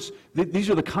the words, these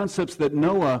are the concepts that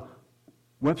Noah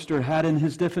Webster had in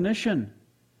his definition.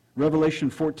 Revelation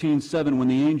 14:7, when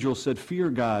the angel said, fear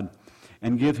God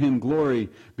and give him glory,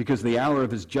 because the hour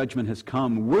of his judgment has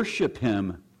come. Worship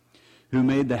him who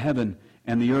made the heaven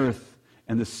and the earth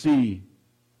and the sea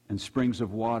and springs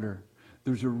of water.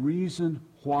 There's a reason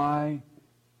why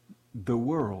the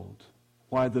world,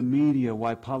 why the media,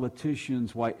 why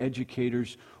politicians, why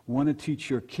educators want to teach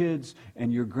your kids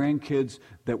and your grandkids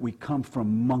that we come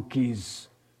from monkeys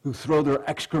who throw their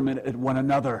excrement at one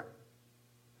another.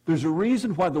 There's a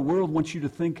reason why the world wants you to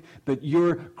think that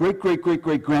your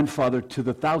great-great-great-great-grandfather to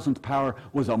the 1000th power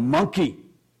was a monkey.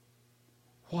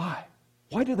 Why?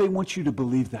 Why do they want you to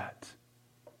believe that?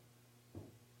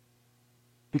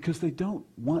 Because they don't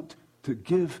want to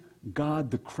give God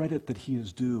the credit that he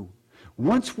is due.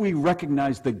 Once we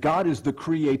recognize that God is the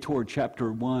creator,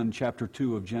 chapter 1, chapter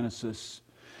 2 of Genesis,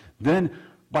 then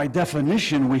by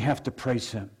definition we have to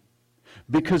praise him.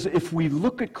 Because if we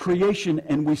look at creation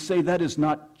and we say that is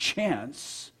not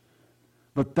chance,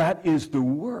 but that is the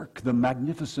work, the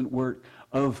magnificent work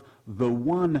of the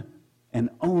one and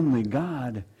only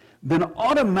God, then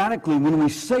automatically when we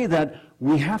say that,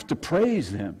 we have to praise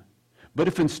him. But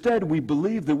if instead we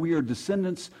believe that we are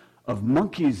descendants of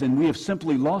monkeys and we have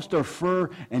simply lost our fur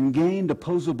and gained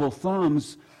opposable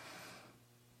thumbs,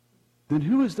 then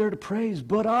who is there to praise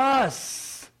but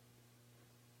us?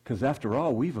 Because after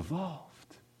all, we've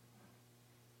evolved.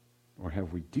 Or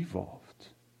have we devolved?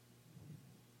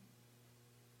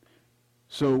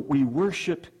 So we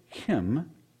worship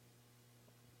him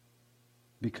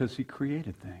because he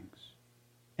created things.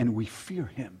 And we fear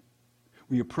him.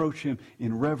 We approach him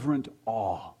in reverent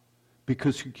awe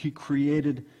because he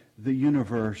created the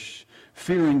universe.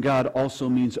 Fearing God also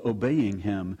means obeying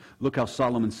him. Look how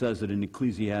Solomon says it in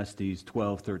Ecclesiastes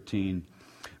 12:13.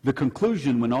 The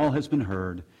conclusion, when all has been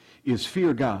heard, is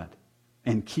fear God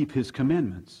and keep his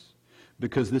commandments,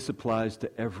 because this applies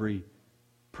to every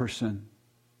person.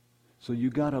 So you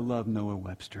got to love Noah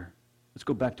Webster. Let's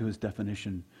go back to his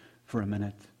definition for a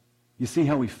minute. You see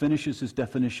how he finishes his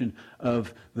definition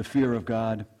of the fear of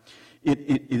God? It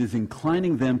is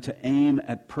inclining them to aim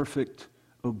at perfect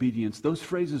obedience. Those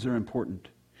phrases are important.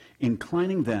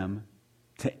 Inclining them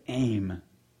to aim.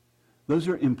 Those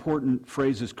are important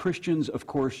phrases. Christians, of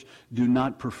course, do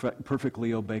not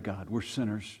perfectly obey God. We're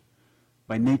sinners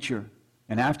by nature.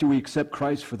 And after we accept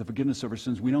Christ for the forgiveness of our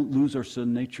sins, we don't lose our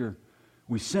sin nature.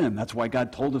 We sin. That's why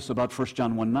God told us about 1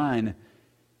 John 1:9,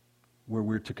 where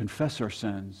we're to confess our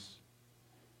sins.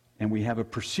 And we have a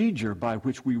procedure by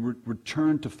which we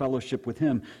return to fellowship with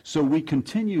him. So we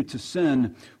continue to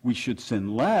sin. We should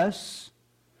sin less,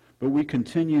 but we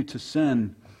continue to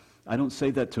sin. I don't say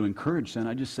that to encourage sin.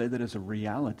 I just say that as a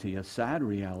reality, a sad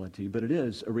reality, but it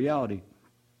is a reality.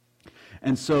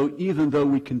 And so even though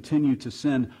we continue to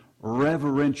sin,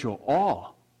 reverential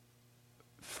awe,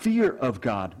 fear of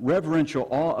God, reverential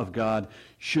awe of God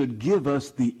should give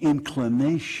us the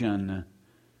inclination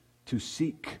to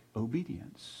seek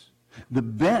obedience. The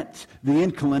bent, the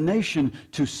inclination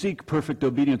to seek perfect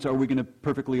obedience. Are we going to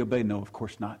perfectly obey? No, of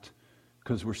course not,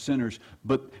 because we're sinners.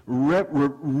 But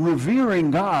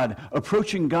revering God,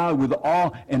 approaching God with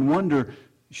awe and wonder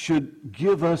should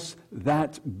give us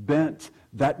that bent,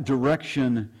 that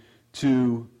direction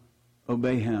to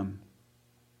obey him.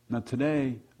 Now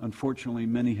today, unfortunately,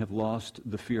 many have lost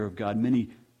the fear of God.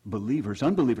 Many believers,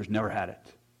 unbelievers never had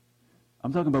it.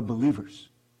 I'm talking about believers.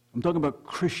 I'm talking about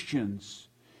Christians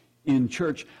in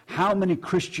church. How many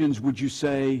Christians would you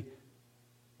say,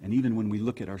 and even when we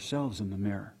look at ourselves in the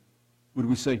mirror, would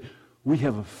we say, we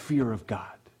have a fear of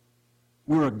God?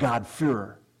 We're a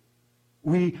God-fearer.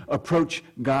 We approach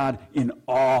God in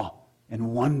awe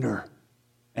and wonder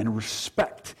and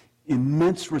respect,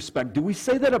 immense respect. Do we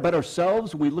say that about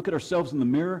ourselves when we look at ourselves in the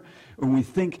mirror, or when we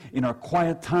think in our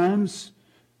quiet times?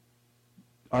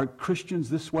 Are Christians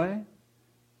this way?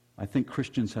 I think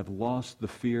Christians have lost the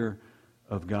fear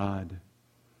of God.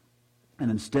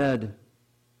 And instead,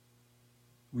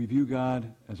 we view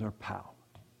God as our pal.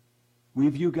 We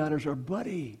view God as our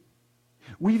buddy.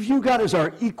 We view God as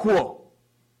our equal,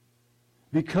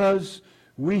 because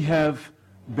we have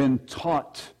been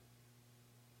taught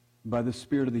by the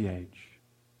spirit of the age,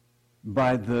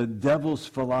 by the devil's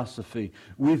philosophy.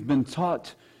 We've been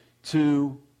taught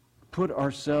to put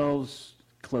ourselves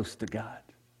close to God,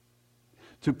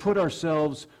 to put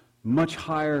ourselves much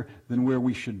higher than where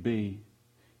we should be.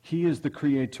 He is the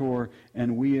creator,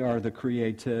 and we are the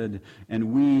created.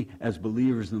 And we, as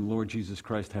believers in the Lord Jesus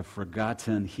Christ, have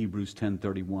forgotten Hebrews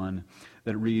 10:31,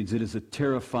 that reads, "It is a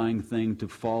terrifying thing to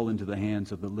fall into the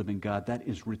hands of the living God." That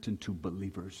is written to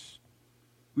believers.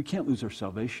 We can't lose our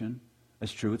salvation.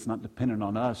 That's true. It's not dependent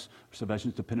on us. Our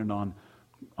salvation is dependent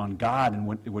on God and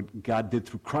what God did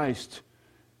through Christ.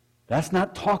 That's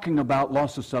not talking about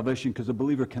loss of salvation, because a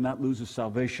believer cannot lose his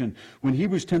salvation. When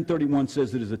Hebrews 10:31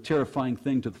 says it is a terrifying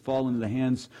thing to fall into the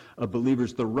hands of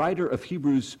believers, the writer of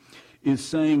Hebrews is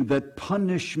saying that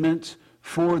punishment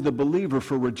for the believer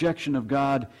for rejection of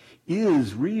God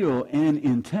is real and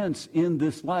intense in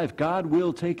this life. God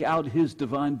will take out his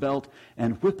divine belt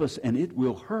and whip us, and it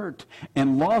will hurt.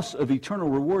 And loss of eternal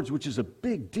rewards, which is a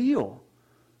big deal,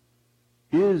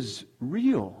 is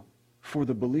real for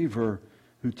the believer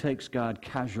who takes God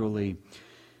casually.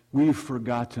 We've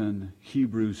forgotten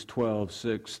Hebrews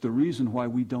 12:6. The reason why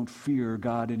we don't fear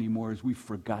God anymore is we've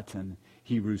forgotten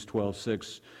Hebrews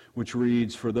 12:6, which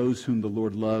reads, "For those whom the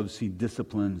Lord loves, he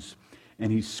disciplines,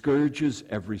 and he scourges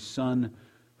every son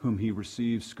whom he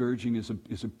receives." Scourging is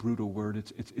a brutal word.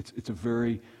 It's a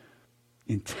very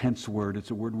intense word.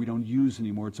 It's a word we don't use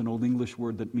anymore. It's an Old English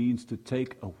word that means to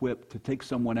take a whip, to take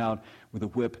someone out with a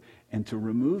whip and to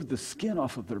remove the skin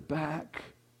off of their back.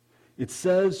 It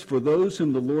says, for those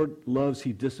whom the Lord loves,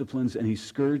 he disciplines, and he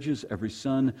scourges every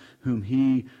son whom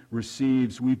he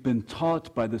receives. We've been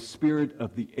taught by the spirit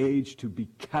of the age to be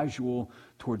casual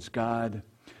towards God.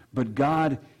 But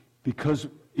God, because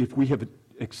if we have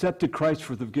accepted Christ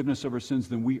for the forgiveness of our sins,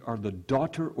 then we are the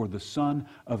daughter or the son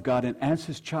of God. And as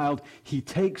his child, he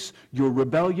takes your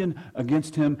rebellion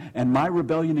against him and my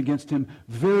rebellion against him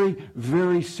very,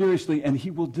 very seriously, and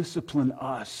he will discipline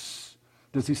us.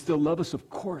 Does he still love us? Of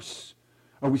course.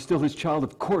 Are we still his child?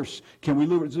 Of course. Can we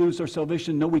lose our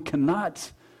salvation? No, we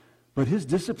cannot. But his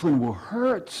discipline will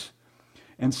hurt.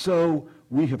 And so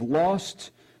we have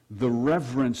lost the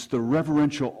reverence, the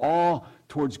reverential awe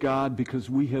towards God, because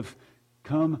we have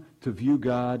come to view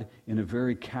God in a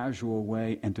very casual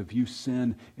way and to view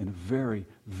sin in a very,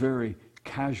 very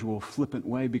casual, flippant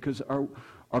way, because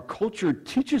our culture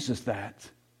teaches us that.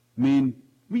 I mean,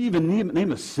 we even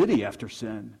name a city after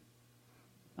sin.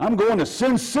 I'm going to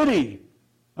Sin City.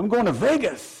 I'm going to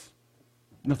Vegas.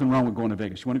 Nothing wrong with going to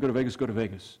Vegas. You want to go to Vegas? Go to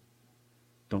Vegas.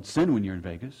 Don't sin when you're in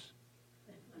Vegas.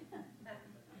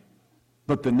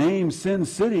 But the name Sin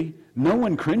City, no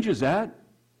one cringes at.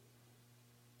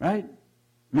 Right?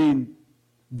 I mean,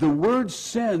 the word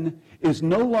sin is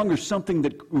no longer something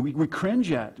that we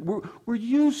cringe at. We're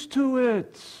used to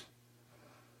it.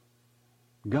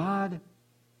 God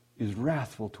is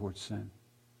wrathful towards sin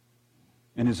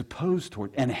and is opposed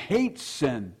toward and hates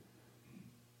sin.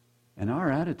 And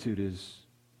our attitude is,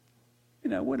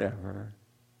 whatever.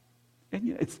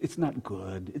 And it's not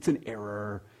good. It's an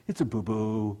error. It's a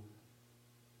boo-boo.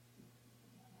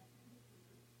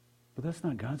 But that's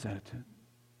not God's attitude.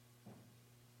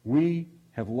 We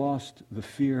have lost the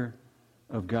fear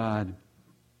of God,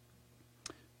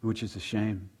 which is a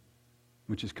shame,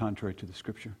 which is contrary to the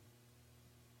Scripture.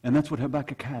 And that's what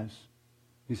Habakkuk has.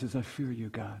 He says, I fear you,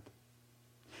 God.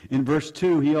 In verse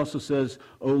 2, he also says,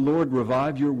 O Lord,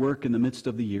 revive your work in the midst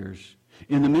of the years.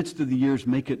 In the midst of the years,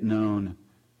 make it known.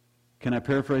 Can I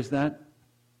paraphrase that?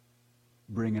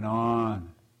 Bring it on.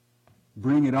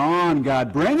 Bring it on,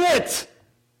 God. Bring it!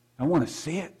 I want to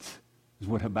see it, is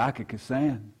what Habakkuk is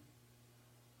saying.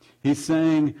 He's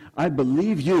saying, I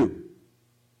believe you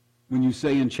when you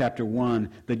say in chapter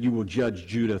 1 that you will judge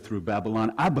Judah through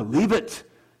Babylon. I believe it,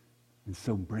 and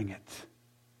so bring it.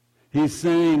 He's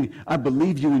saying, I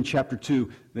believe you in chapter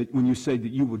 2 that when you say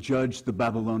that you will judge the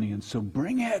Babylonians, so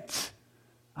bring it.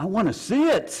 I want to see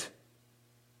it.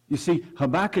 You see,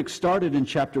 Habakkuk started in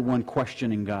chapter 1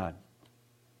 questioning God.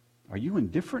 Are you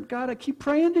indifferent, God? I keep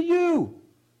praying to you.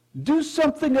 Do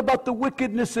something about the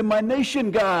wickedness in my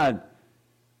nation, God.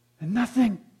 And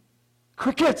nothing.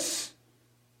 Crickets.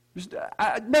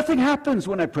 Nothing happens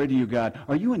when I pray to you, God.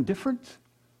 Are you indifferent?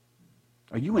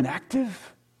 Are you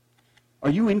inactive? Are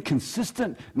you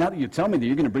inconsistent? Now that you tell me that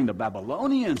you're going to bring the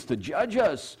Babylonians to judge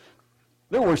us,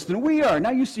 they're worse than we are. Now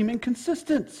you seem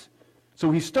inconsistent.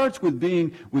 So he starts with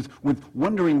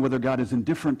wondering whether God is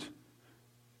indifferent,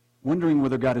 wondering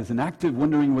whether God is inactive,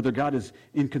 wondering whether God is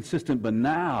inconsistent. But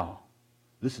now,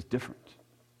 this is different.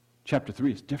 Chapter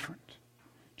 3 is different.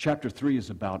 Chapter 3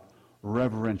 is about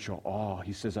reverential awe.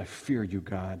 He says, I fear you,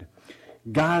 God.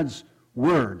 God's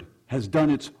word has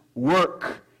done its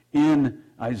work in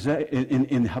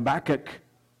Habakkuk,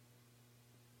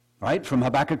 right? From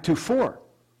Habakkuk 2:4.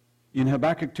 In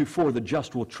Habakkuk 2:4, the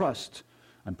just will trust.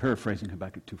 I'm paraphrasing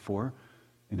Habakkuk 2:4.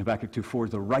 In Habakkuk 2:4,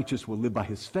 the righteous will live by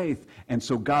his faith. And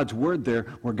so God's word there,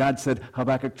 where God said,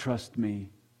 Habakkuk, trust me.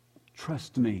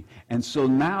 Trust me. And so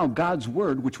now God's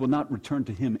word, which will not return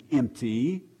to him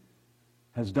empty,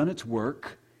 has done its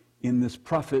work in this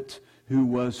prophet who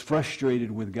was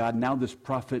frustrated with God. Now this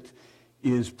prophet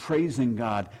is praising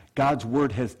God. God's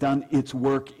word has done its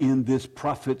work in this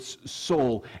prophet's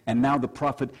soul. And now the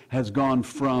prophet has gone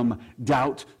from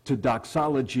doubt to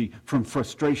doxology, from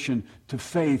frustration to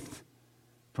faith,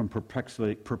 from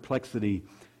perplexity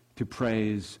to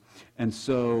praise. And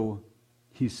so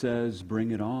he says, bring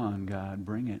it on, God,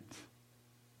 bring it.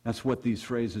 That's what these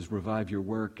phrases, revive your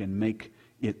work and make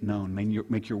it known,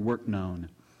 make your work known.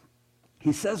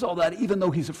 He says all that even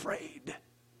though he's afraid.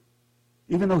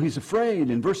 Even though he's afraid.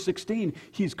 In verse 16,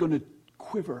 he's going to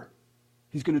quiver.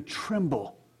 He's going to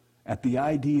tremble at the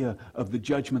idea of the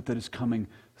judgment that is coming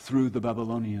through the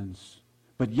Babylonians.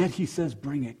 But yet he says,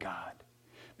 bring it, God.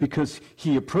 Because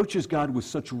he approaches God with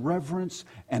such reverence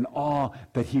and awe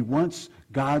that he wants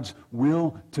God's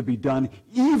will to be done,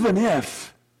 even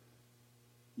if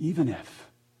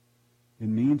it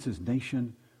means his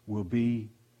nation will be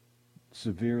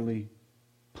severely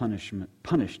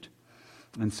punished.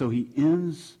 And so he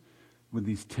ends with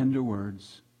these tender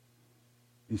words.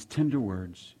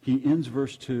 He ends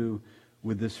verse 2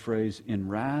 with this phrase, in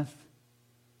wrath,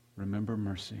 remember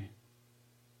mercy.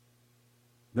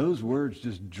 Those words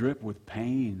just drip with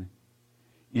pain.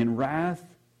 In wrath,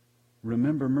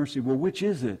 remember mercy. Well, which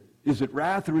is it? Is it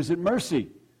wrath or is it mercy?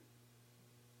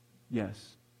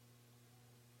 Yes.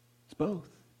 It's both.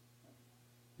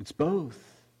 It's both.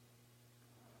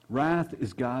 Wrath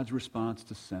is God's response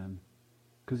to sin,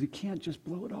 because he can't just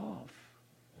blow it off.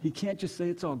 He can't just say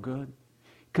it's all good,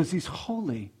 because he's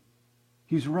holy.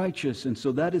 He's righteous, and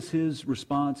so that is his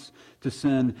response to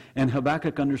sin. And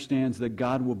Habakkuk understands that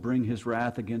God will bring his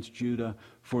wrath against Judah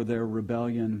for their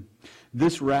rebellion.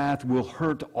 This wrath will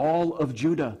hurt all of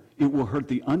Judah. It will hurt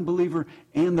the unbeliever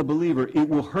and the believer. It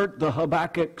will hurt the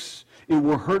Habakkuks. It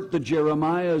will hurt the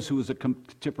Jeremiahs, who is a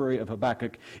contemporary of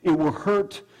Habakkuk. It will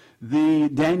hurt the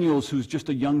Daniels, who's just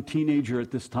a young teenager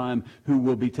at this time, who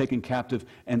will be taken captive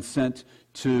and sent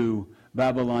to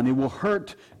Babylon. It will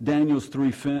hurt Daniel's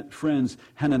three friends,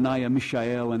 Hananiah,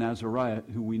 Mishael, and Azariah,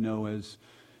 who we know as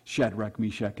Shadrach,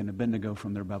 Meshach, and Abednego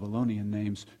from their Babylonian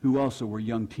names, who also were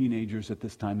young teenagers at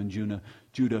this time in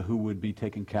Judah, who would be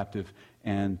taken captive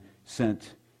and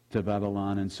sent to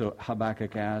Babylon. And so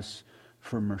Habakkuk asks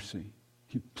for mercy.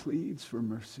 He pleads for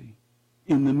mercy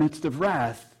in the midst of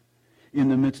wrath, in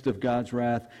the midst of God's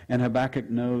wrath. And Habakkuk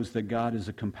knows that God is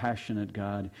a compassionate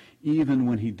God, even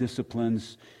when he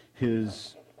disciplines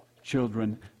his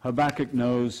children. Habakkuk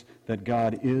knows that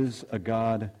God is a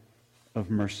God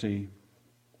of mercy.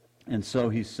 And so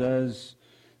he says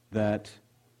that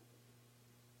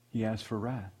he asks for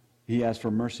wrath. He asks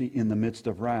for mercy in the midst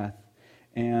of wrath.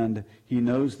 And he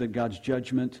knows that God's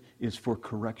judgment is for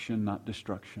correction, not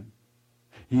destruction.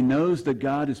 He knows that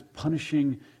God is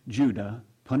punishing Judah,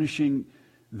 punishing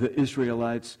the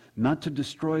Israelites, not to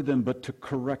destroy them, but to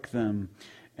correct them.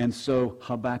 And so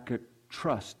Habakkuk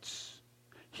trusts.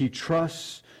 He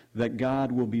trusts that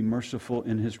God will be merciful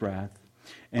in his wrath.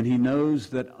 And he knows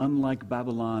that unlike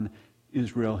Babylon,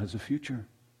 Israel has a future.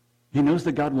 He knows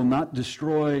that God will not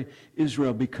destroy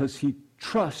Israel because he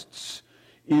trusts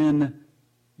in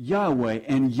Yahweh.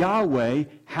 And Yahweh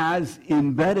has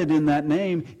embedded in that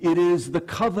name, it is the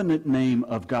covenant name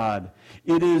of God.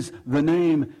 It is the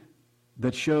name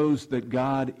that shows that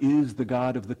God is the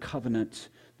God of the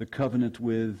covenant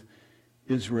with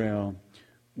Israel.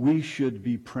 We should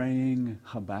be praying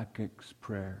Habakkuk's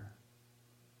prayer.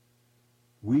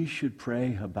 We should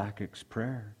pray Habakkuk's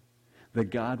prayer, that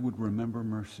God would remember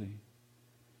mercy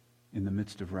in the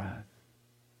midst of wrath.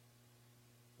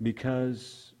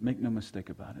 Because, make no mistake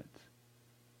about it,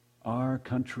 our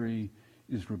country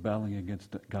is rebelling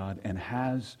against God and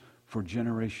has for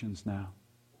generations now,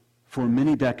 for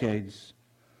many decades.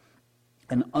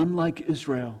 And unlike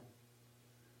Israel,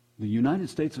 the United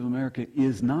States of America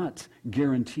is not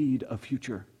guaranteed a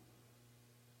future.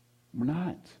 We're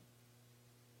not.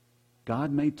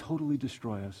 God may totally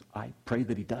destroy us. I pray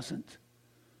that he doesn't.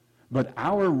 But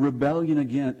our rebellion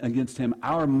against him,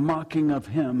 our mocking of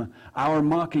him, our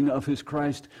mocking of his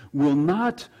Christ will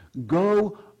not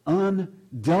go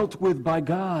undealt with by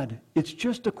God. It's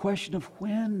just a question of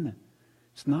when.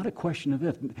 It's not a question of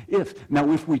if.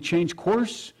 Now, if we change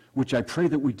course, which I pray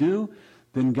that we do,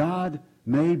 then God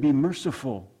may be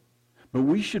merciful. But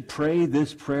we should pray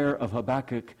this prayer of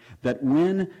Habakkuk, that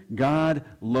when God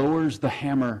lowers the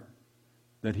hammer,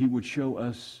 that he would show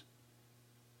us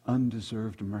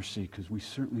undeserved mercy, because we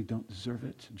certainly don't deserve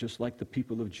it, just like the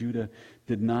people of Judah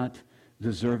did not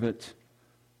deserve it.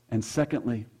 And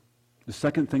secondly, the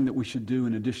second thing that we should do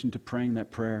in addition to praying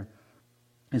that prayer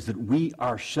is that we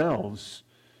ourselves,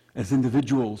 as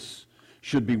individuals,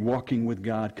 should be walking with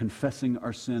God, confessing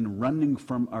our sin, running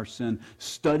from our sin,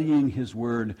 studying his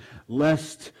word,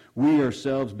 lest we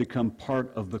ourselves become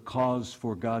part of the cause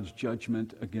for God's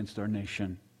judgment against our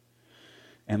nation,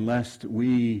 and lest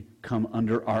we come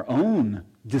under our own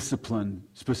discipline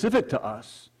specific to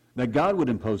us that God would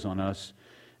impose on us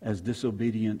as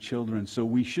disobedient children. So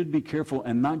we should be careful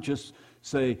and not just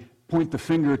say, point the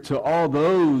finger to all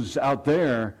those out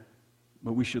there,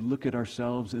 but we should look at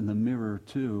ourselves in the mirror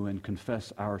too and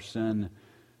confess our sin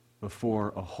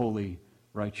before a holy,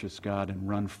 righteous God and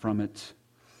run from it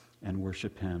and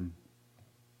worship him.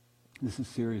 This is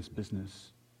serious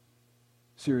business.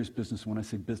 Serious business. When I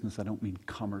say business, I don't mean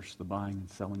commerce, the buying and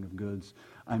selling of goods.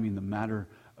 I mean the matter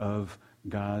of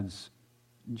God's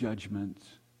judgment,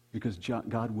 because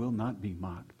God will not be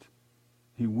mocked.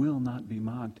 He will not be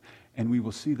mocked. And we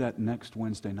will see that next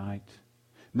Wednesday night.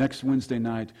 Next Wednesday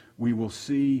night, we will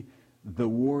see the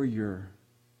warrior,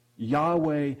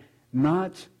 Yahweh,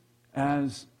 not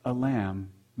as a lamb,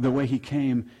 the way he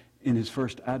came in his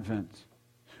first advent.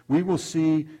 We will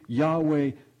see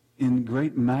Yahweh in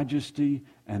great majesty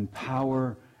and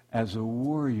power as a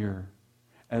warrior,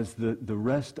 as the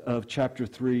rest of chapter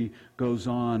 3 goes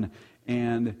on,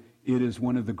 and it is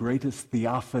one of the greatest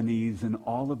theophanies in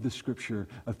all of the Scripture,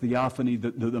 a theophany,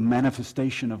 the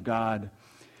manifestation of God.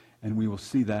 And we will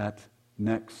see that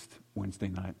next Wednesday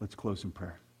night. Let's close in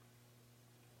prayer.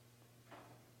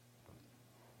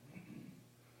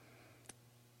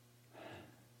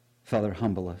 Father,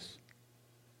 humble us.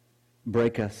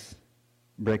 Break us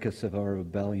of our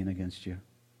rebellion against you.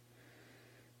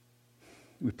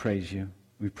 We praise you.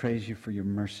 We praise you for your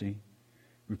mercy.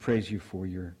 We praise you for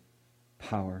your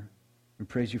power. We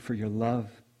praise you for your love.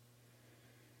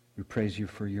 We praise you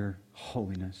for your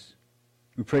holiness.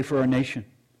 We pray for our nation.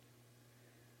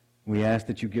 We ask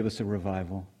that you give us a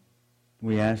revival.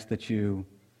 We ask that you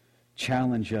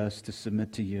challenge us to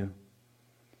submit to you.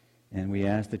 And we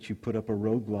ask that you put up a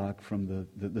roadblock from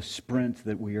the sprint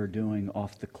that we are doing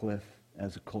off the cliff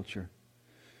as a culture.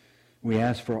 We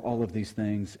ask for all of these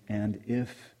things, and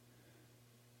if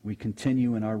we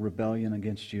continue in our rebellion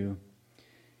against you,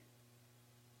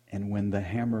 and when the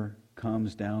hammer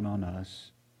comes down on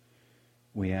us,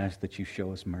 we ask that you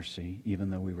show us mercy, even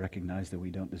though we recognize that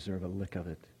we don't deserve a lick of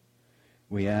it.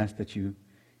 We ask that you,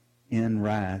 in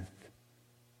wrath,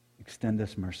 extend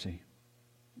us mercy,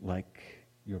 like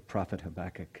your prophet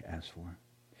Habakkuk asked for.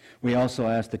 We also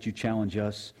ask that you challenge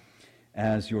us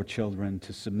as your children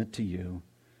to submit to you,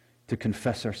 to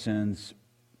confess our sins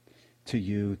to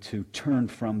you, to turn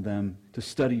from them, to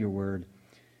study your word,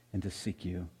 and to seek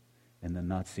you, and then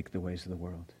not seek the ways of the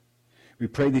world. We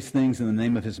pray these things in the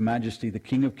name of His Majesty, the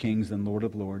King of Kings and Lord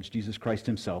of Lords, Jesus Christ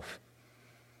Himself.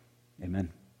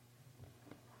 Amen.